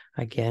ones,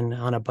 again,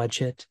 on a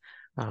budget.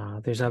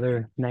 There's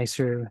other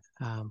nicer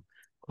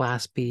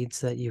glass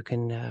beads that you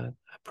can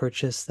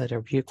purchase that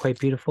are quite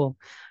beautiful.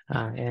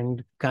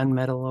 And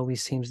gunmetal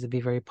always seems to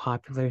be very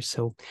popular.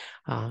 So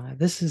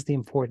this is the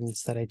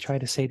importance that I try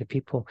to say to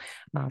people.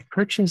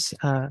 Purchase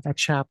a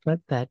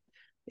chaplet that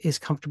is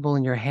comfortable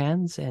in your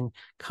hands and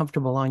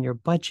comfortable on your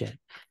budget.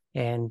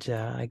 And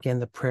again,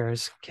 the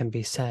prayers can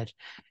be said.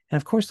 And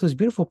of course, those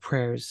beautiful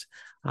prayers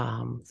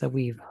that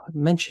we've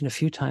mentioned a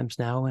few times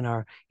now in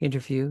our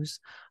interviews,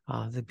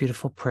 the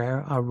beautiful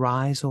prayer,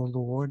 "Arise, O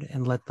Lord,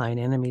 and let thine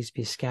enemies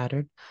be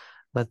scattered.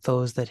 Let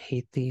those that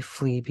hate thee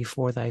flee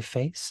before thy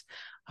face."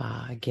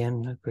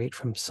 Again, great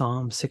from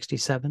Psalm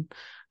 67,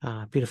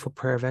 beautiful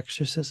prayer of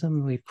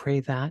exorcism. We pray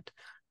that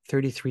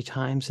 33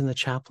 times in the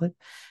chaplet.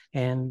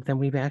 And then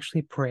we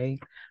actually pray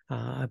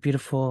a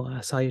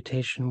beautiful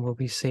salutation where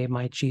we say,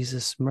 "My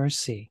Jesus,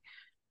 mercy,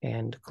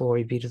 and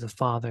glory be to the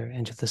Father,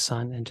 and to the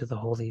Son, and to the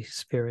Holy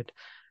Spirit,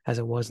 as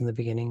it was in the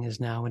beginning, is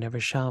now, and ever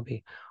shall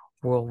be,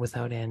 world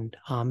without end.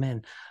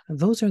 Amen."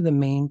 Those are the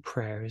main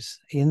prayers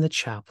in the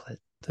chaplet,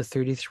 the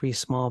 33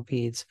 small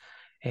beads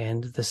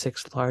and the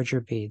 6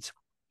 larger beads.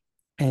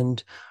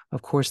 And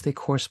of course, they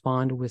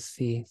correspond with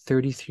the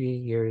 33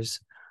 years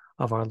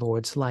of our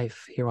Lord's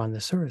life here on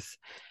this earth.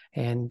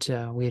 And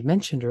we had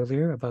mentioned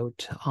earlier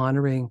about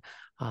honoring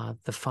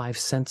the 5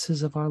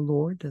 senses of our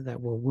Lord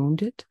that were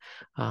wounded.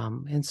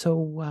 And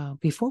so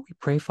before we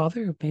pray,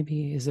 Father,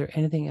 maybe is there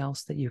anything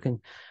else that you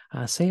can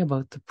say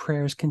about the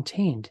prayers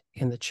contained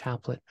in the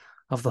chaplet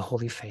of the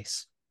Holy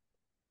Face?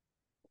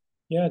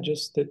 Yeah,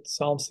 just that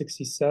Psalm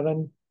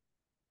 67,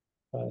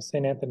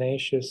 St.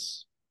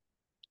 Athanasius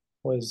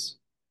was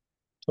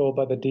told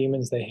by the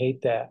demons they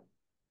hate that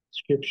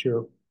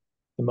scripture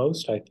the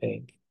most, I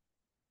think.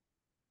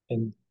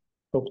 And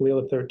Pope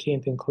Leo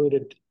XIII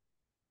included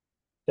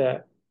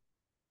that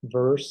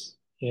verse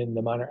in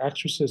the minor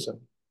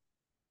exorcism,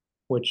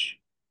 which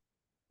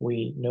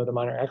we know the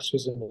minor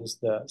exorcism is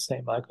the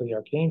St. Michael the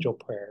Archangel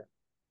prayer.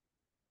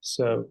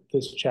 So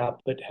this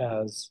chaplet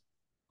has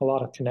a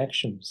lot of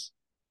connections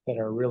that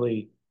are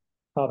really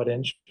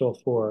providential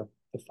for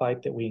the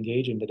fight that we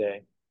engage in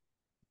today.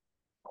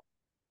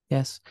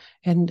 Yes.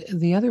 And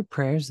the other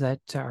prayers that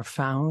are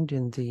found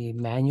in the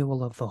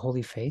Manual of the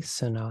Holy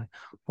Face, and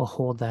we'll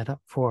hold that up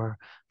for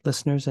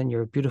listeners, and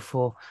your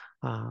beautiful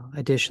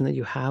edition that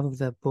you have of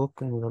that book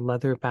and the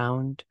leather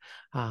bound,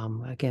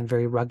 again,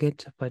 very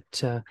rugged.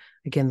 But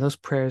again, those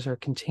prayers are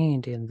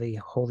contained in the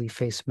Holy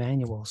Face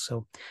Manual.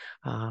 So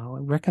I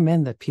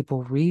recommend that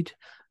people read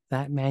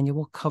that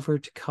manual cover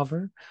to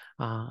cover.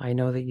 I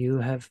know that you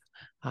have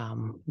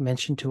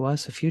mentioned to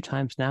us a few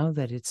times now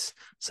that it's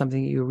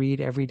something you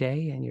read every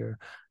day, and you're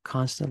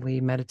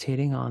constantly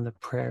meditating on the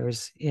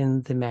prayers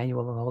in the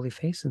Manual of the Holy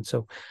Face. And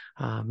so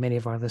many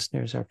of our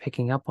listeners are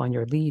picking up on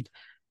your lead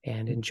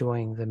and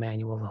enjoying the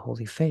Manual of the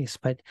Holy Face.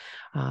 But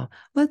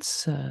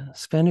let's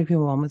spend a few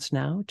moments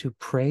now to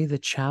pray the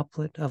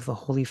Chaplet of the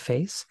Holy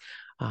Face.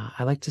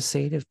 I like to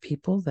say to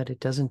people that it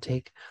doesn't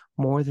take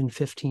more than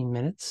 15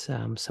 minutes,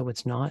 so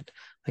it's not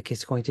like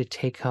it's going to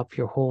take up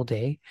your whole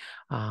day.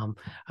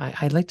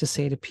 I'd like to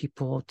say to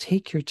people,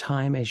 take your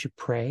time as you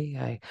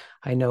pray.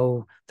 I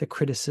know the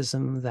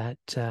criticism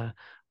that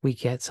we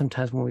get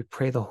sometimes when we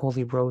pray the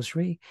Holy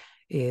Rosary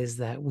is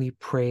that we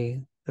pray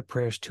the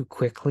prayers too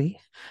quickly.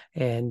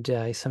 And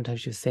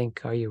sometimes you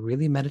think, are you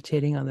really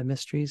meditating on the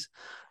mysteries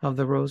of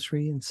the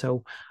Rosary? And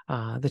so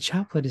the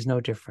chaplet is no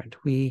different.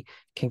 We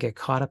can get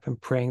caught up in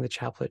praying the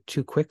chaplet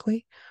too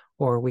quickly,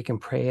 or we can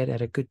pray it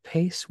at a good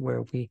pace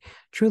where we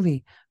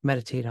truly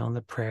meditate on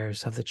the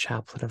prayers of the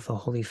chaplet of the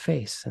Holy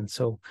Face. And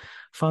so,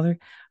 Father,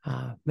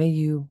 may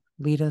you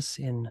lead us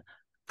in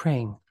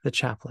praying the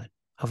chaplet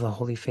of the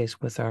Holy Face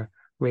with our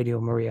Radio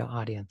Maria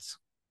audience.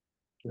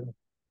 Sure.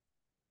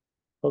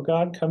 O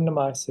God, come to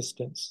my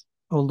assistance.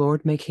 O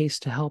Lord, make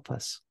haste to help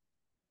us.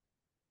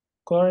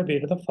 Glory be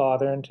to the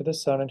Father, and to the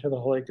Son, and to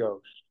the Holy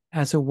Ghost.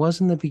 As it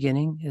was in the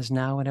beginning, is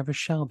now, and ever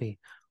shall be,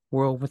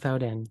 world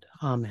without end.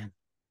 Amen.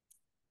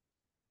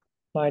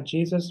 My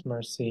Jesus,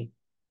 mercy,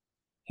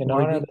 in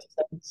Glory honor of be-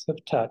 the sense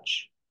of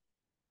touch.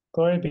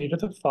 Glory be to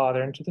the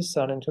Father, and to the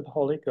Son, and to the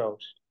Holy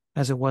Ghost.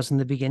 As it was in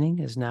the beginning,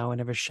 is now, and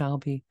ever shall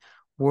be,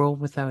 world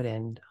without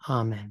end.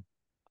 Amen.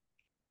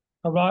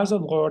 Arise, O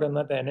Lord, and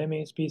let the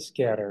enemies be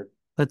scattered.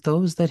 Let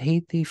those that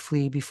hate thee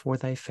flee before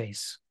thy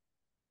face.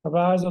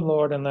 Arise, O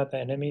Lord, and let the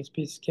enemies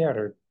be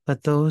scattered.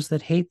 Let those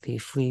that hate thee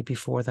flee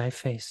before thy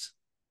face.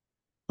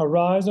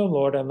 Arise, O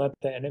Lord, and let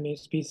the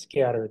enemies be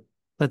scattered.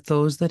 Let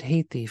those that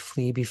hate thee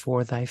flee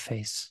before thy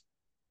face.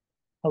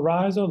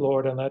 Arise, O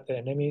Lord, and let the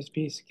enemies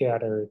be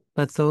scattered.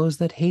 Let those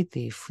that hate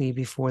thee flee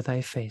before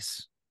thy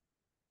face.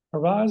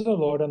 Arise, O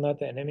Lord, and let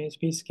the enemies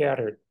be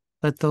scattered.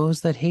 Let those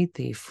that hate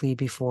thee flee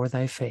before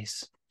thy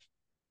face.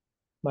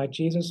 My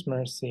Jesus,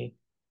 mercy,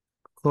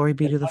 Glory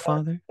be and to the honor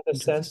Father, to the and to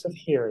the sense of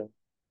hearing.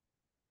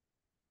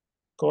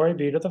 Glory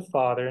be to the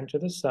Father, and to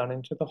the Son,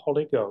 and to the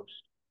Holy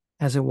Ghost.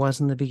 as it was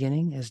in the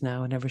beginning, is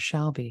now, and ever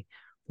shall be,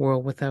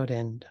 world without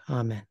end.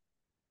 Amen.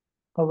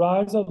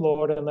 Arise, O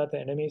Lord, and let the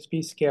enemies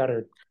be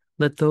scattered.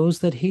 Let those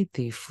that hate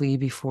thee flee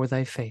before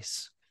thy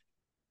face.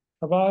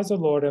 Arise, O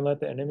Lord, and let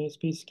the enemies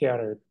be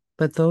scattered.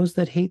 Let those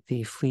that hate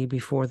thee flee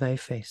before thy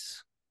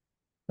face.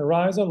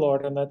 Arise, O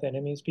Lord, and let the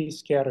enemies be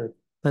scattered.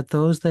 Let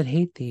those that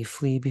hate thee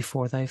flee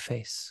before thy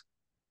face.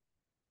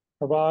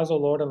 Arise, O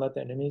Lord, and let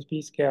the enemies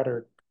be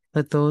scattered.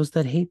 Let those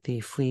that hate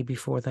thee flee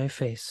before thy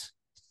face.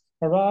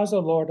 Arise, O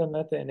Lord, and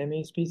let the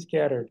enemies be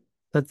scattered.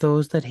 Let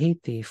those that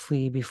hate thee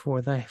flee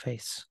before thy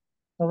face.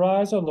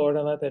 Arise, O Lord,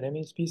 and let the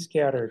enemies be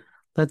scattered.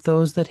 Let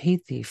those that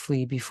hate thee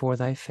flee before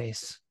thy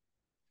face.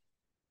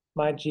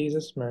 My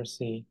Jesus,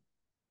 mercy,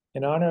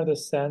 in honor of the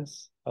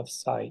sense of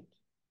sight.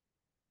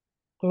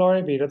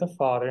 Glory be to the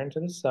Father, and to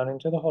the Son, and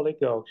to the Holy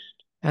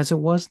Ghost. As it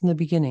was in the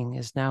beginning,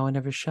 is now, and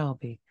ever shall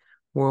be,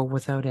 world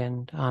without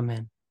end.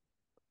 Amen.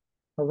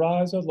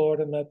 Arise, O Lord,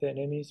 and let the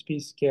enemies be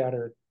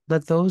scattered.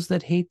 Let those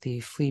that hate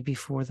thee flee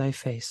before thy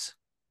face.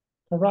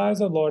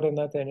 Arise, O Lord, and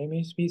let the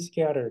enemies be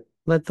scattered.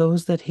 Let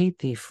those that hate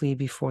thee flee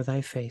before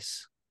thy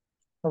face.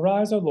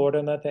 Arise, O Lord,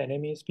 and let the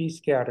enemies be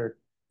scattered.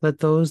 Let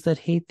those that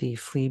hate thee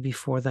flee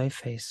before thy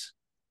face.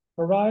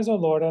 Arise, O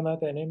Lord, and let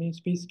the enemies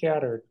be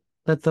scattered.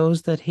 Let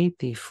those that hate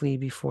thee flee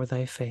before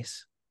thy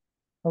face.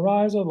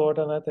 Arise, O Lord,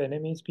 and let the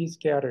enemies be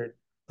scattered.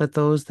 Let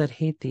those that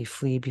hate thee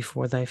flee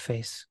before thy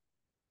face.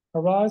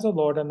 Arise, O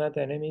Lord, and let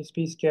the enemies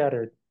be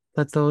scattered.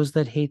 Let those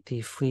that hate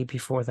thee flee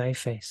before thy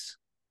face.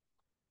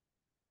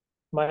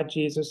 My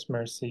Jesus,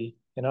 mercy,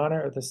 in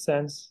honor of the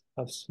sense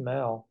of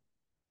smell.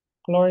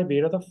 Glory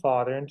be to the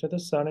Father, and to the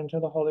Son, and to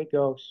the Holy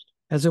Ghost.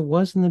 As it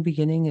was in the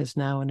beginning, is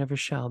now, and ever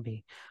shall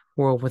be,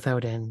 world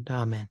without end.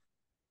 Amen.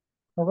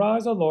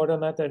 Arise, O Lord,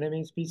 and let the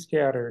enemies be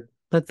scattered.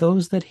 Let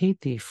those that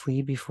hate thee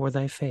flee before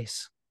thy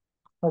face.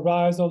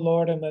 Arise, O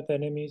Lord, and let the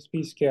enemies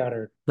be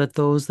scattered. Let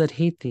those that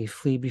hate thee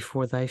flee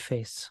before thy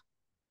face.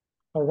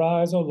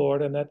 Arise, O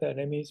Lord, and let the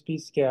enemies be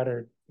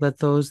scattered. Let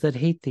those that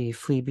hate thee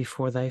flee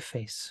before thy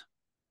face.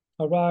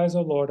 Arise,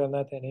 O Lord, and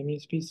let the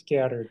enemies be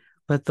scattered.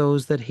 Let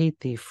those that hate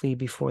thee flee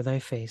before thy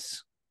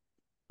face.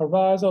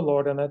 Arise, O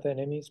Lord, and let the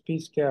enemies be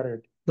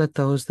scattered. Let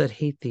those that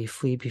hate thee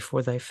flee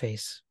before thy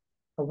face.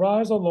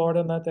 Arise, O Lord,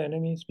 and let the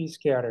enemies be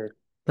scattered.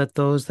 Let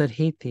those that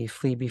hate thee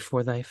flee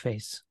before thy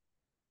face.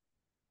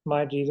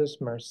 My Jesus,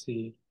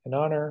 mercy, in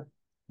honor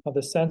of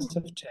the sense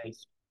of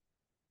taste.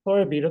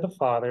 Glory be to the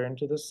Father, and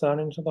to the Son,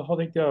 and to the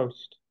Holy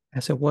Ghost.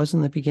 As it was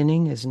in the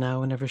beginning, is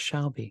now, and ever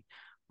shall be,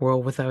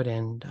 world without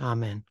end.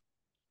 Amen.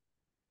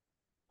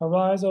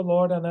 Arise, O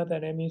Lord, and let the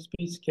enemies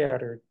be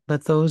scattered.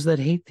 Let those that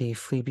hate thee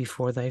flee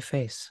before thy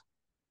face.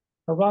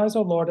 Arise,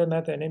 O Lord, and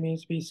let the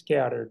enemies be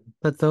scattered.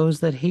 Let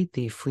those that hate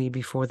thee flee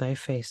before thy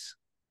face.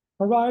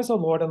 Arise, O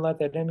Lord, and let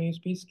the enemies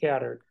be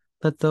scattered.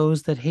 Let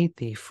those that hate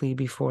thee flee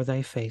before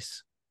thy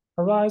face.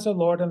 Arise, O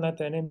Lord, and let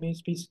the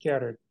enemies be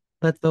scattered.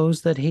 Let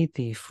those that hate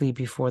thee flee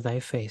before thy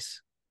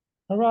face.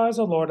 Arise,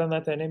 O Lord, and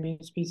let the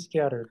enemies be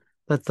scattered.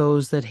 Let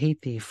those that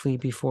hate thee flee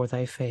before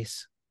thy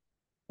face.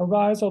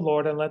 Arise, O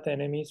Lord, and let the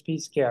enemies be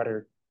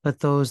scattered. Let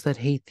those that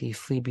hate thee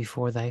flee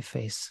before thy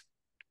face.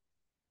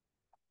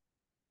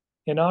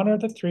 In honor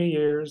of the 3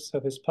 years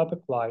of his public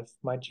life,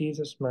 my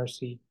Jesus,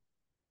 mercy.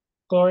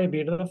 Glory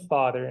be to the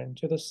Father, and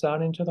to the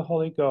Son, and to the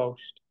Holy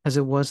Ghost. As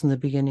it was in the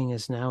beginning,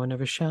 is now, and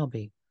ever shall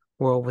be,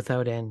 world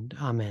without end.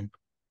 Amen.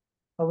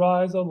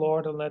 Arise, O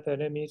Lord, and let the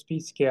enemies be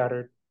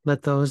scattered.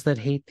 Let those that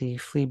hate thee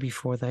flee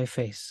before thy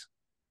face.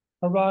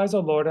 Arise, O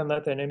Lord, and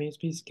let the enemies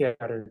be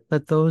scattered.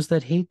 Let those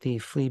that hate thee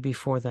flee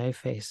before thy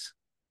face.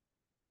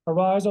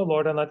 Arise, O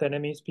Lord, and let the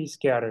enemies be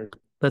scattered.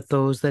 Let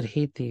those that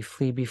hate thee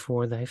flee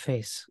before thy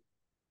face.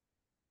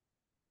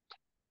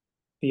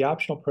 The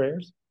optional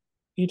prayers.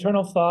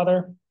 Eternal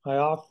Father, I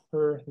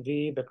offer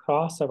thee the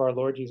cross of our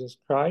Lord Jesus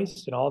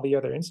Christ and all the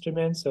other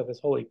instruments of his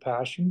holy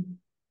passion,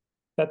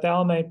 that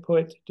thou may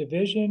put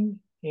division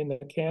in the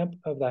camp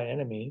of thine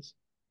enemies.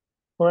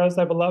 For as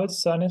thy beloved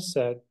Son has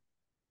said,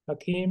 a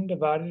kingdom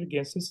divided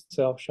against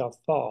itself shall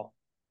fall.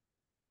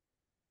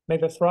 May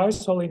the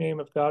thrice holy name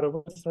of God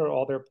overthrow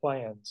all their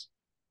plans.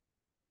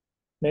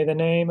 May the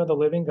name of the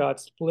living God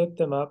split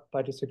them up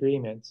by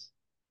disagreements.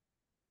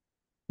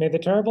 May the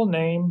terrible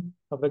name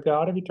of the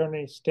God of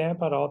eternity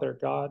stamp out all their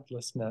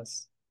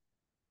godlessness.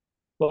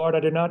 Lord, I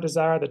do not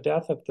desire the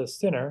death of the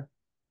sinner,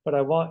 but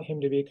I want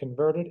him to be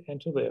converted and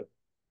to live.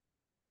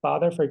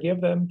 Father,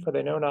 forgive them, for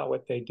they know not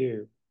what they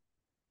do.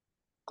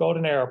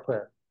 Golden Arrow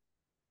Prayer.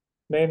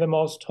 May the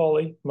most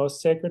holy,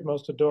 most sacred,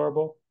 most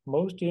adorable,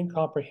 most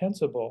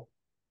incomprehensible,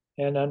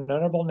 and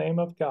unutterable name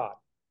of God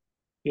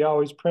be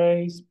always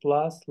praised,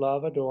 blessed,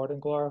 loved, adored,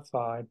 and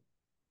glorified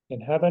in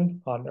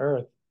heaven, on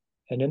earth,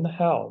 and in the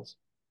hells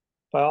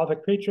by all the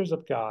creatures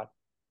of God,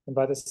 and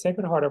by the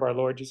Sacred Heart of our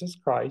Lord Jesus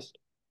Christ,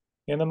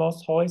 in the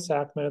most holy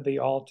sacrament of the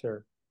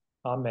altar.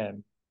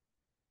 Amen.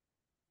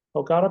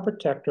 O God, our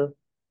protector,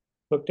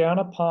 look down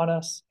upon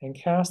us and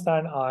cast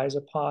thine eyes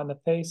upon the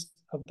face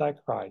of thy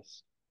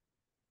Christ.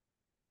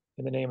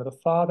 In the name of the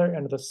Father,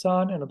 and of the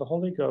Son, and of the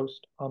Holy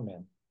Ghost.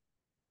 Amen.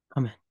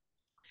 Amen.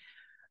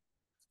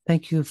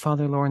 Thank you,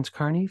 Father Lawrence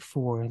Carney,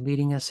 for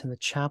leading us in the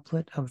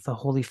Chaplet of the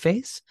Holy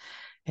Face.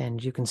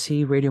 And you can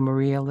see, Radio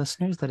Maria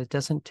listeners, that it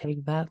doesn't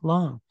take that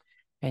long,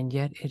 and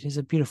yet it is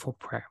a beautiful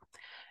prayer.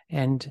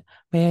 And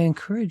may I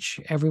encourage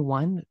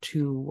everyone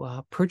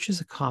to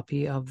purchase a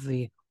copy of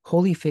the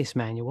Holy Face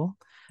Manual,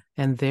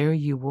 and there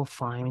you will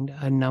find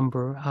a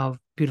number of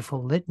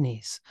beautiful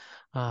litanies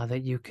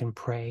that you can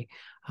pray,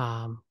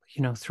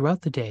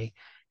 throughout the day.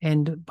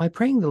 And by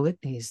praying the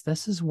litanies,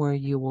 this is where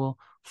you will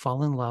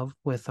fall in love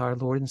with our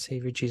Lord and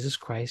Savior Jesus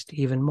Christ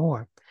even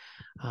more.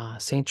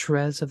 Saint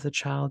Therese of the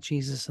Child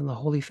Jesus and the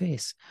Holy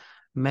Face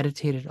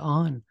meditated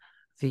on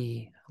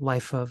the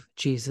life of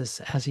Jesus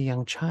as a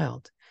young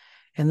child.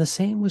 And the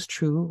same was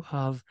true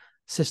of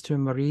Sister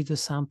Marie de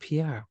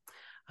Saint-Pierre.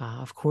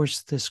 Of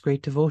course, this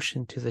great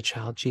devotion to the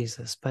child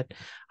Jesus. But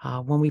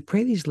when we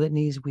pray these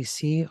litanies, we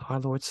see our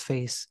Lord's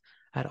face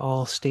at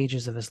all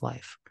stages of his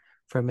life,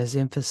 from his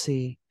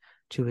infancy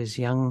to his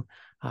young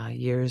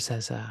years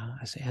as a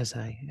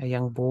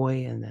young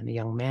boy and then a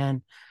young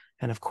man,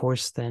 and of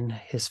course then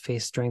his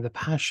face during the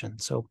Passion.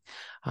 So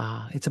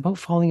it's about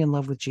falling in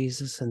love with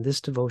Jesus, and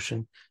this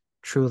devotion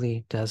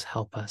truly does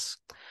help us.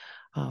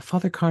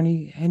 Father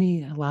Carney,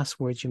 any last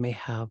words you may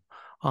have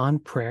on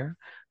prayer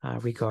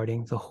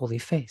regarding the Holy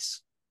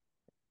Face?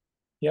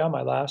 Yeah,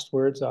 my last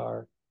words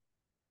are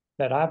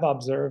that I've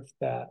observed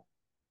that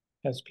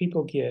as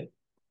people get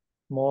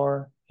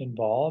more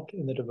involved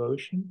in the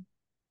devotion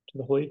to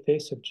the Holy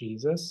Face of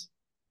Jesus,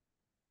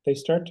 they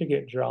start to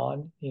get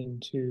drawn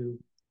into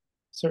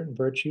certain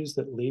virtues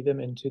that lead them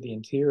into the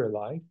interior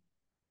life,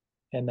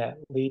 and that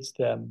leads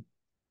them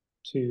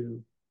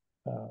to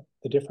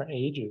the different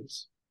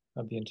ages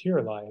of the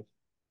interior life.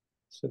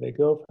 So they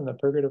go from the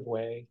purgative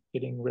way,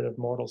 getting rid of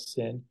mortal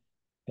sin,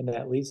 and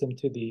that leads them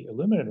to the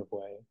illuminative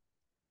way,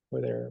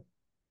 where they're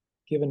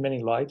given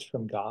many lights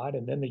from God,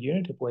 and then the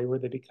unitive way, where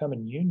they become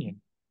in union.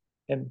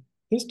 And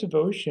this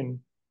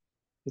devotion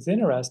is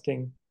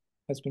interesting,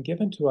 has been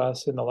given to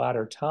us in the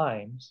latter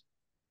times,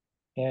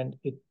 and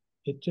it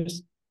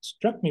just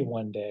struck me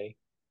one day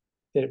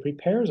that it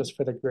prepares us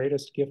for the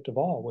greatest gift of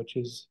all, which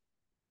is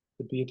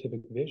the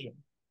beatific vision.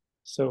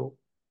 So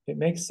it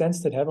makes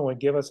sense that heaven would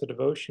give us a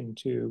devotion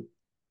to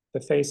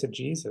the face of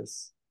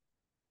Jesus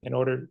in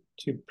order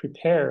to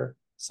prepare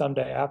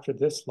someday after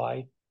this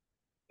life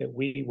that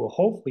we will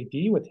hopefully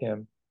be with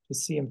him to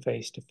see him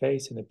face to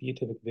face in the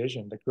beatific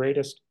vision, the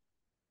greatest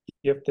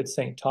gift that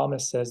St.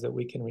 Thomas says that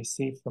we can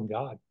receive from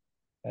God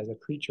as a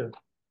creature.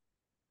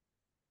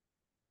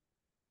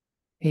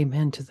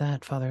 Amen to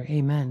that, Father.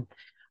 Amen.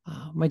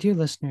 My dear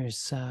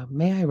listeners,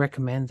 may I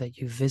recommend that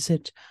you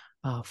visit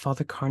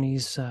Father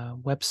Carney's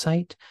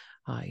website.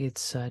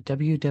 It's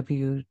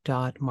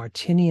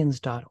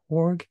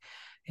www.martinians.org,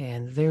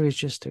 and there is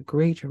just a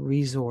great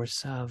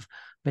resource of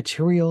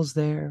materials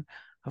there.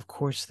 Of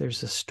course,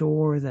 there's a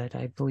store that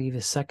I believe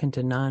is second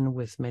to none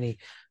with many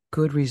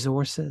good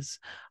resources.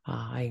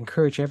 I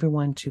encourage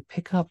everyone to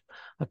pick up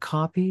a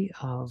copy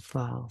of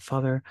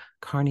Father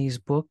Carney's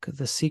book,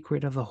 The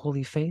Secret of the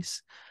Holy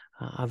Face,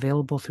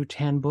 available through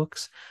Tan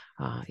Books.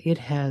 It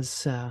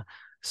has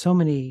so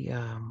many,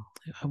 I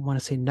want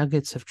to say,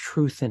 nuggets of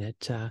truth in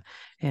it,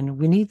 and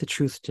we need the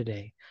truth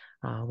today.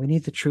 We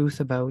need the truth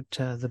about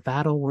the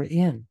battle we're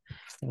in,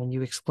 and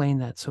you explain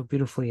that so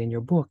beautifully in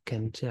your book,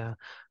 and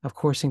of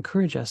course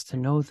encourage us to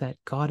know that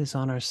God is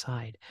on our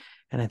side,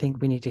 and I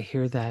think we need to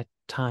hear that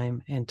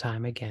time and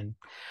time again.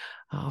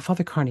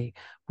 Father Carney,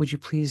 would you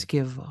please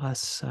give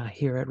us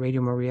here at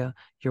Radio Maria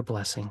your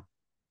blessing?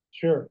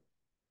 Sure.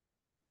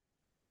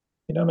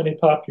 In nomine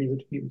Patris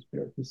et Filii et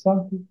Spiritus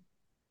Sancti,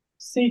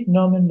 sit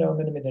nomen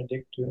Domini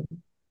benedictum,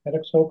 et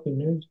ex hoc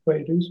nunc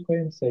usque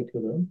in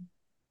saeculum,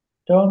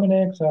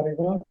 Domine ex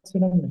arrivat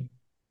sinum mei,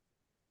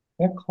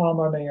 et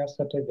clamor meas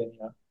et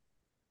venia,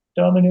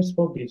 Dominus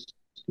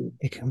vobiscum,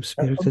 Et cum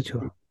spiritu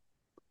tuo.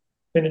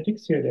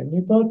 benedictio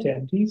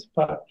omnipotentis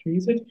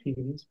Patris et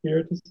Filii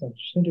Spiritus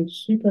Sancti, et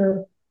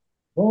super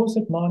vos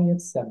et mani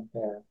et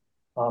semper.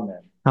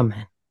 Amen.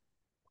 Amen.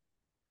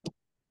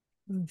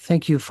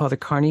 Thank you, Father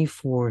Carney,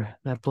 for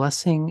that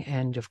blessing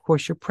and, of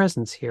course, your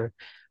presence here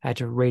at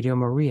Radio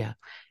Maria.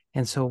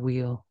 And so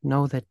we'll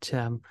know that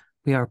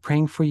we are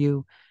praying for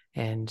you,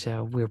 and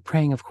we're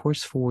praying, of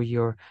course, for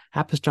your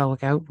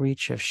apostolic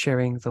outreach of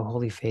sharing the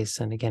Holy Face.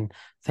 And again,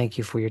 thank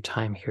you for your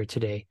time here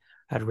today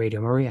at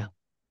Radio Maria.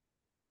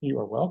 You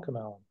are welcome,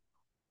 Alan.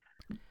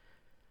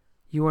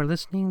 You are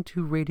listening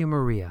to Radio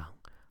Maria,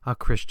 a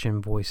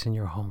Christian voice in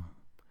your home.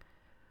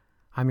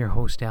 I'm your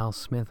host, Al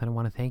Smith, and I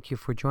want to thank you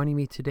for joining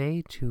me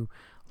today to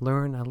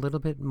learn a little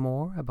bit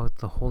more about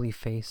the Holy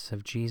Face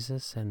of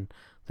Jesus and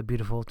the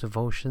beautiful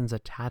devotions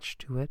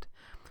attached to it.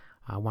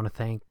 I want to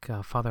thank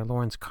Father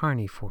Lawrence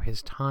Carney for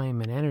his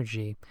time and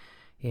energy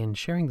in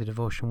sharing the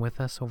devotion with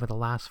us over the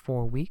last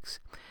 4 weeks.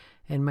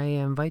 And may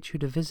I invite you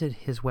to visit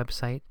his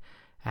website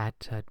at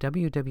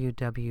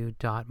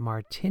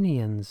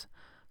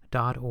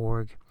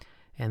www.martinians.org,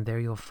 and there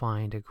you'll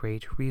find a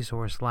great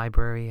resource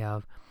library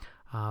of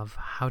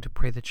how to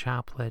pray the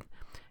chaplet,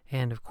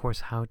 and of course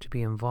how to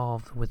be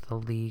involved with the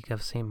League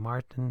of St.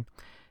 Martin,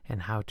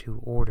 and how to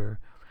order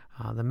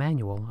the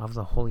manual of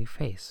the Holy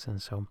Face.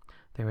 And so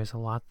there is a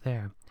lot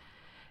there.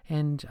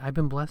 And I've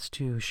been blessed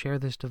to share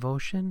this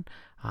devotion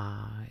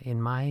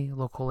in my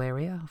local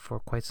area for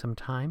quite some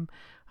time.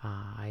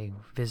 I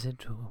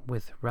visit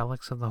with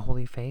relics of the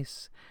Holy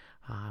Face,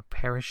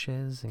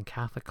 parishes and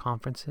Catholic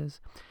conferences,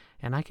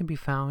 and I can be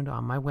found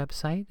on my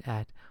website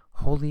at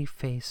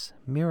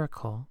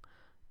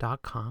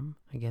holyfacemiracle.com.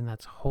 Again,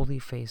 that's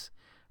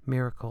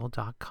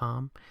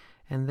holyfacemiracle.com,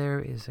 and there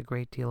is a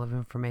great deal of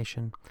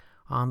information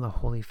on the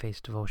Holy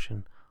Face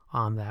devotion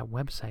on that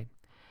website.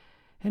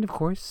 And of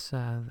course,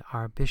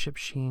 our Bishop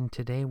Sheen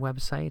Today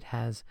website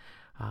has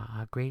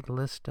a great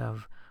list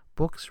of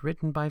books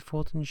written by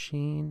Fulton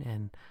Sheen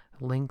and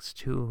links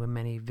to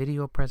many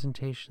video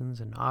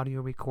presentations and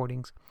audio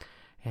recordings,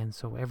 and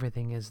so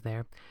everything is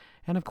there.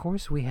 And of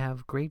course, we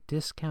have great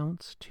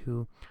discounts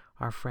to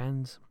our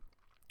friends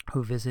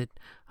who visit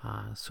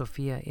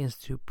Sophia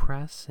Institute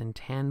Press and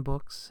Tan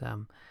Books.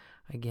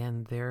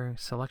 Again, their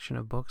selection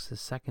of books is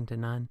second to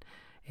none,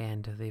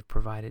 and they've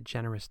provided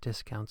generous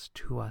discounts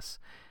to us.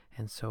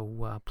 And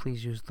so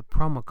please use the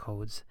promo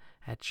codes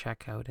at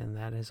checkout, and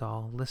that is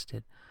all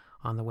listed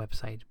on the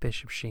website,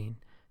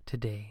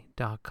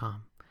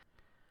 bishopsheentoday.com.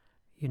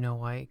 You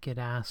know, I get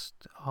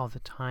asked all the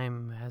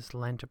time as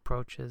Lent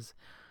approaches,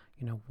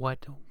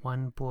 what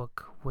one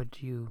book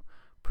would you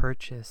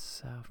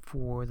purchase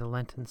for the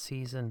Lenten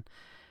season?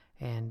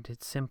 And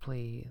it's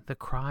simply The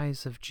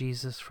Cries of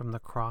Jesus from the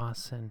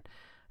Cross. And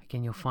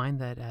again, you'll find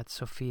that at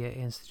Sophia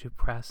Institute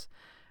Press.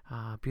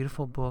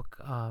 Beautiful book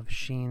of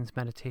Sheen's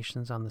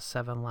Meditations on the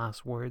 7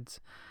 Last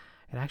Words.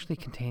 It actually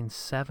contains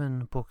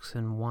 7 books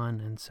in one,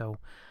 and so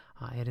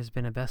it has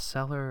been a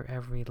bestseller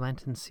every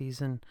Lenten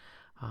season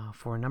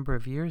for a number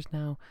of years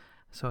now.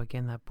 So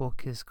again, that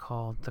book is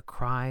called The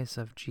Cries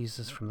of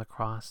Jesus from the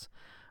Cross,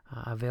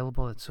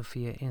 available at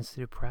Sophia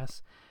Institute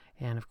Press,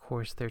 and of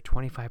course their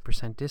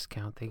 25%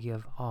 discount they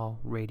give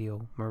all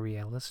Radio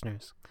Maria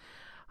listeners.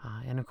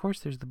 And of course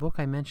there's the book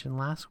I mentioned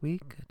last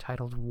week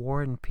titled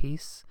War and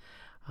Peace,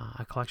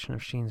 a collection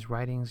of Sheen's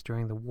writings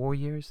during the war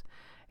years,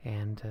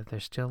 and they're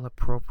still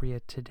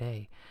appropriate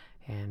today.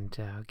 And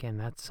again,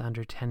 that's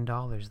under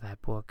 $10,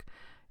 that book,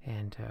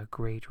 and a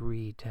great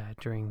read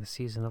during the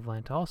season of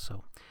Lent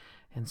also.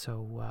 And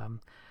so,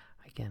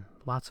 again,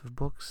 lots of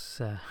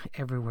books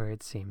everywhere,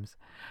 it seems.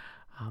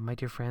 My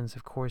dear friends,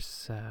 of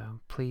course,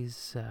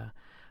 please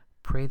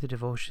pray the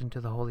devotion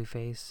to the Holy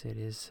Face. It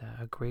is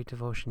a great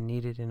devotion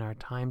needed in our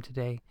time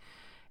today.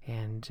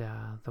 And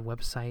the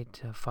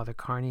website, Father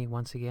Carney,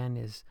 once again,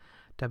 is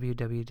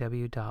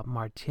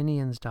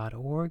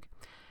www.martinians.org.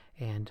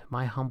 And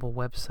my humble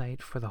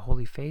website for the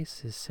Holy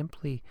Face is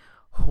simply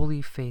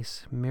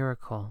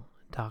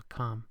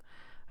holyfacemiracle.com.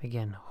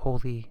 Again,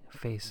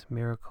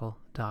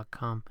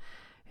 holyfacemiracle.com.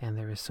 And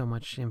there is so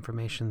much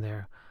information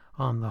there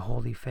on the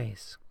Holy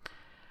Face.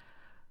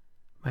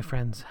 My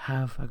friends,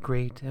 have a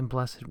great and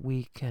blessed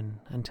week, and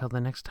until the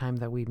next time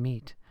that we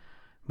meet,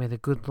 may the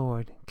good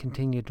Lord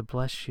continue to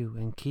bless you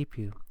and keep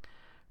you.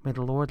 May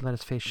the Lord let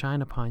his face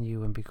shine upon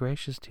you and be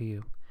gracious to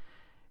you.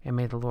 And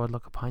may the Lord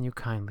look upon you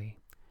kindly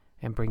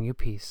and bring you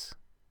peace.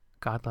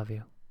 God love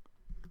you.